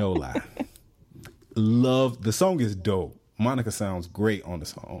 No lie. Love the song is dope. Monica sounds great on the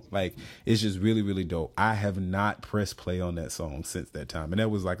song. Like, it's just really, really dope. I have not pressed play on that song since that time. And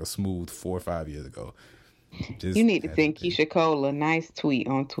that was like a smooth 4 or 5 years ago. Just you need to send Keisha Cole a nice tweet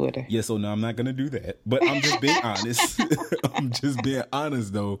on Twitter. Yeah, so no, I'm not going to do that. But I'm just being honest. I'm just being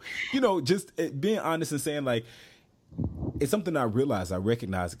honest, though. You know, just being honest and saying, like, it's something I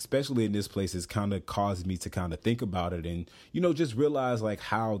recognize, especially in this place, has kind of caused me to kind of think about it and, you know, just realize, like,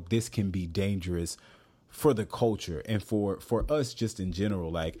 how this can be dangerous for the culture and for us just in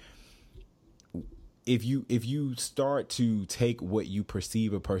general. Like, if you start to take what you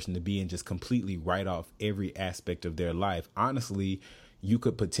perceive a person to be and just completely write off every aspect of their life, honestly, you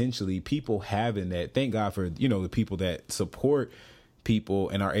could potentially, people having that, thank God for, you know, the people that support people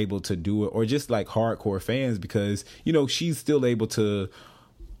and are able to do it, or just like hardcore fans, because, you know, she's still able to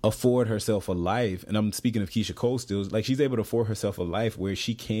afford herself a life. And I'm speaking of Keisha Cole still, like, she's able to afford herself a life where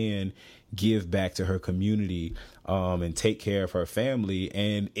she can give back to her community and take care of her family.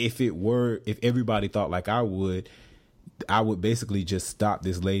 And if everybody thought like I would basically just stop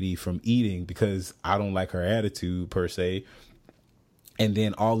this lady from eating because I don't like her attitude per se. And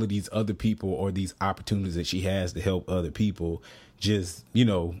then all of these other people or these opportunities that she has to help other people just, you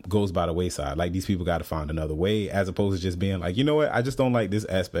know, goes by the wayside. Like, these people got to find another way, as opposed to just being like, you know what, I just don't like this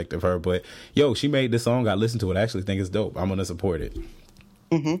aspect of her, but yo, she made this song, I listened to it, I actually think it's dope, I'm gonna support it.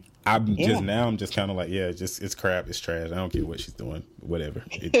 I'm just kind of like, yeah, just, it's crap, it's trash, I don't care what she's doing, whatever.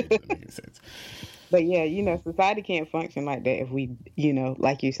 It doesn't make any sense. But yeah, you know, society can't function like that if we, you know,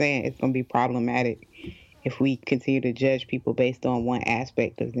 like you're saying, it's gonna be problematic if we continue to judge people based on one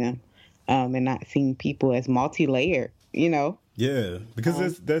aspect of them, and not seeing people as multi-layered, you know. Yeah,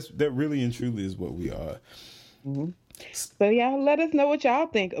 because that really and truly is what we are. So yeah, let us know what y'all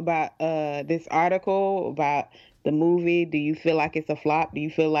think about this article, about the movie. Do you feel like it's a flop? Do you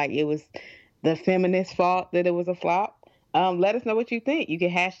feel like it was the feminist's fault that it was a flop? Let us know what you think. You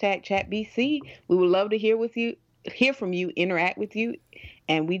can hashtag ChatBC. We would love to hear from you, interact with you,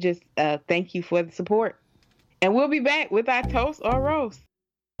 and we just thank you for the support. And we'll be back with our toast or roast.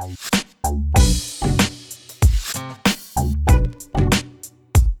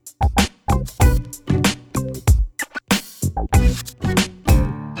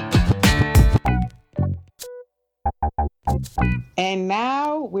 And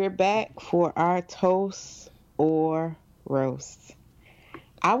now we're back for our toast or roast.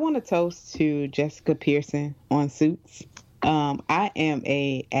 I want to toast to Jessica Pearson on Suits. I am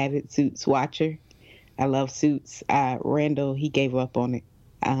a avid Suits watcher. I love Suits. Randall, he gave up on it.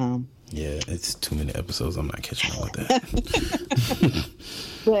 Yeah, it's too many episodes. I'm not catching up with that.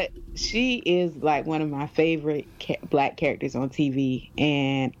 But she is like one of my favorite black characters on TV.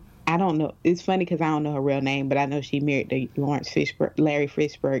 And I don't know. It's funny because I don't know her real name, but I know she married to Larry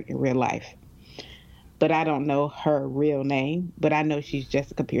Fishburne in real life. But I don't know her real name. But I know she's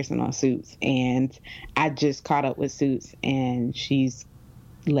Jessica Pearson on Suits. And I just caught up with Suits, and she's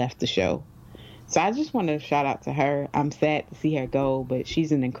left the show. So I just want to shout out to her. I'm sad to see her go, but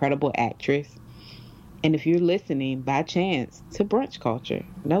she's an incredible actress. And if you're listening by chance to Brunch Culture,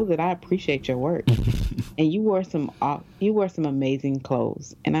 know that I appreciate your work. And you wore some amazing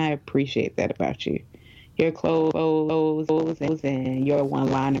clothes, and I appreciate that about you. Your clothes and your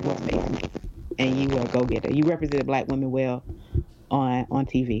one-liner were amazing. And you were a go-getter. You represented Black women well on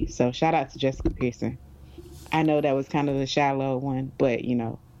TV. So shout out to Jessica Pearson. I know that was kind of a shallow one, but you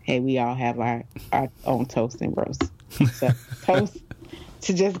know, hey, we all have our own toast and roast. So toast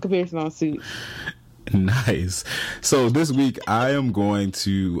to Jessica Pearson on Suits. Nice. So this week I am going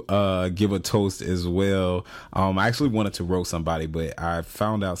to give a toast as well. I actually wanted to roast somebody, but I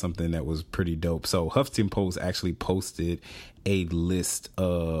found out something that was pretty dope. So Huffington Post actually posted a list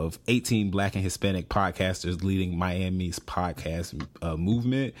of 18 Black and Hispanic podcasters leading Miami's podcast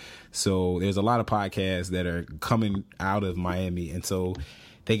movement. So there's a lot of podcasts that are coming out of Miami, and so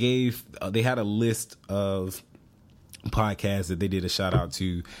they had a list of podcasts that they did a shout out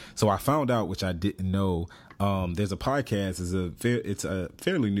to. So I found out, which I didn't know, there's a podcast, it's a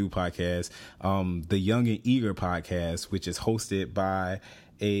fairly new podcast, the Young and Eager podcast, which is hosted by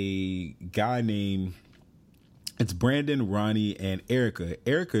a guy named, it's Brandon, Ronnie, and Erica.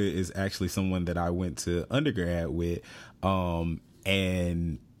 Erica is actually someone that I went to undergrad with,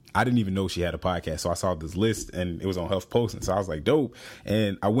 and I didn't even know she had a podcast. So I saw this list and it was on HuffPost. And so I was like, dope.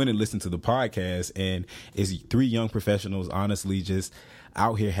 And I went and listened to the podcast, and it's 3 young professionals, honestly, just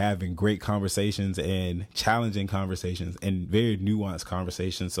out here having great conversations and challenging conversations and very nuanced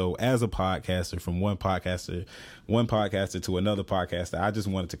conversations. So as a podcaster, from one podcaster to another podcaster, I just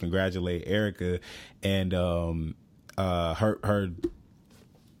wanted to congratulate Erica and her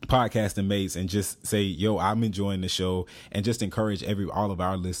podcasting mates, and just say, yo, I'm enjoying the show, and just encourage all of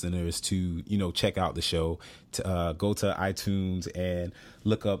our listeners to, check out the show, to go to iTunes and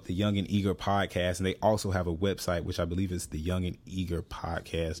look up the Young and Eager podcast. And they also have a website, which I believe is the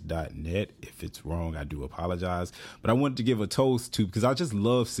youngandeagerpodcast.net. If it's wrong, I do apologize. But I wanted to give a toast to, because I just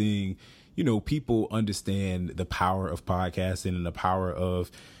love seeing, people understand the power of podcasting and the power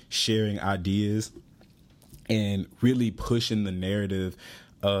of sharing ideas and really pushing the narrative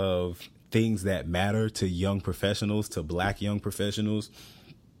of things that matter to young professionals, to Black young professionals,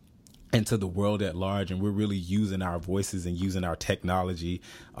 and to the world at large. And we're really using our voices and using our technology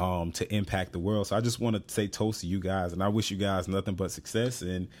to impact the world. So I just want to say toast to you guys, and I wish you guys nothing but success.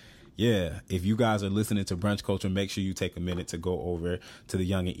 And yeah, if you guys are listening to Brunch Culture, make sure you take a minute to go over to the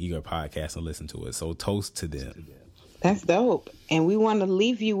Young and Eager podcast and listen to it. So toast to them. That's dope. And we want to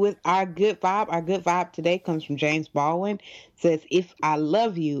leave you with our good vibe. Our good vibe today comes from James Baldwin. It says, if I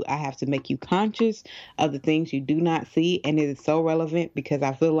love you, I have to make you conscious of the things you do not see. And it is so relevant, because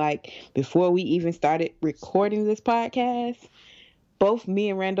I feel like before we even started recording this podcast, both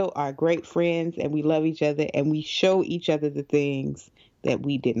me and Randall are great friends, and we love each other, and we show each other the things that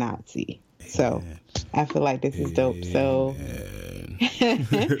we did not see. So I feel like this is dope. So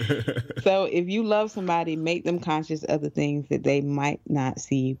so if you love somebody, make them conscious of the things that they might not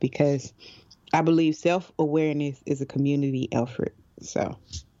see, because I believe self-awareness is a community effort. So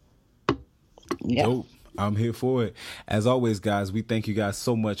yeah. Dope. I'm here for it. As always, guys, we thank you guys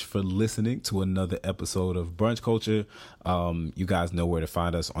so much for listening to another episode of Brunch Culture. You guys know where to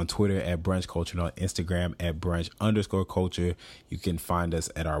find us on Twitter at Brunch Culture and on Instagram at Brunch_Culture. You can find us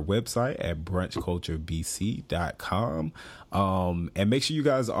at our website at brunchculturebc.com. And make sure you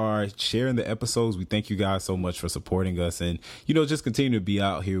guys are sharing the episodes. We thank you guys so much for supporting us, and, just continue to be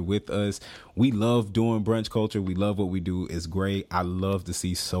out here with us. We love doing Brunch Culture. We love what we do. It's great. I love to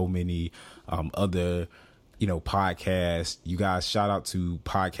see so many other podcasts. You guys, shout out to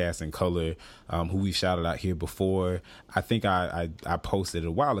Podcast in Color, who we shouted out here before. I think I posted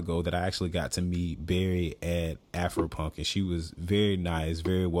a while ago that I actually got to meet Barry at Afropunk, and she was very nice,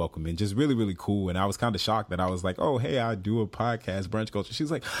 very welcoming, just really, really cool. And I was kind of shocked that I was like, oh, hey, I do a podcast, Brunch Culture.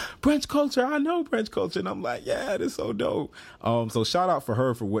 She's like, Brunch Culture, I know Brunch Culture. And I'm like, yeah, that's so dope. So shout out for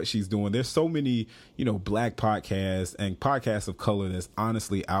her for what she's doing. There's so many, Black podcasts and podcasts of color that's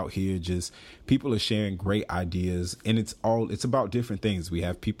honestly out here. Just people are sharing great ideas, and it's about different things. We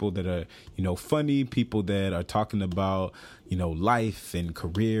have people that are, funny, people that are talking about, life and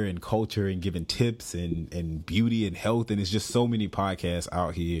career and culture and giving tips and beauty and health. And it's just so many podcasts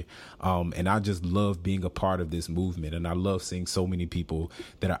out here. And I just love being a part of this movement. And I love seeing so many people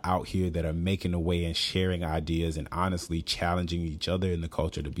that are out here that are making a way and sharing ideas and honestly challenging each other in the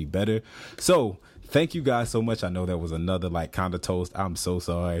culture to be better. So thank you guys so much. I know that was another kind of toast. I'm so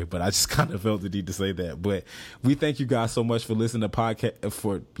sorry, but I just kind of felt the need to say that. But we thank you guys so much for listening to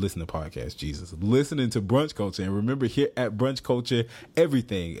listening to Brunch Culture. And remember, here at Brunch Culture,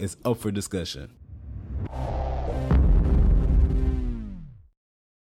 everything is up for discussion.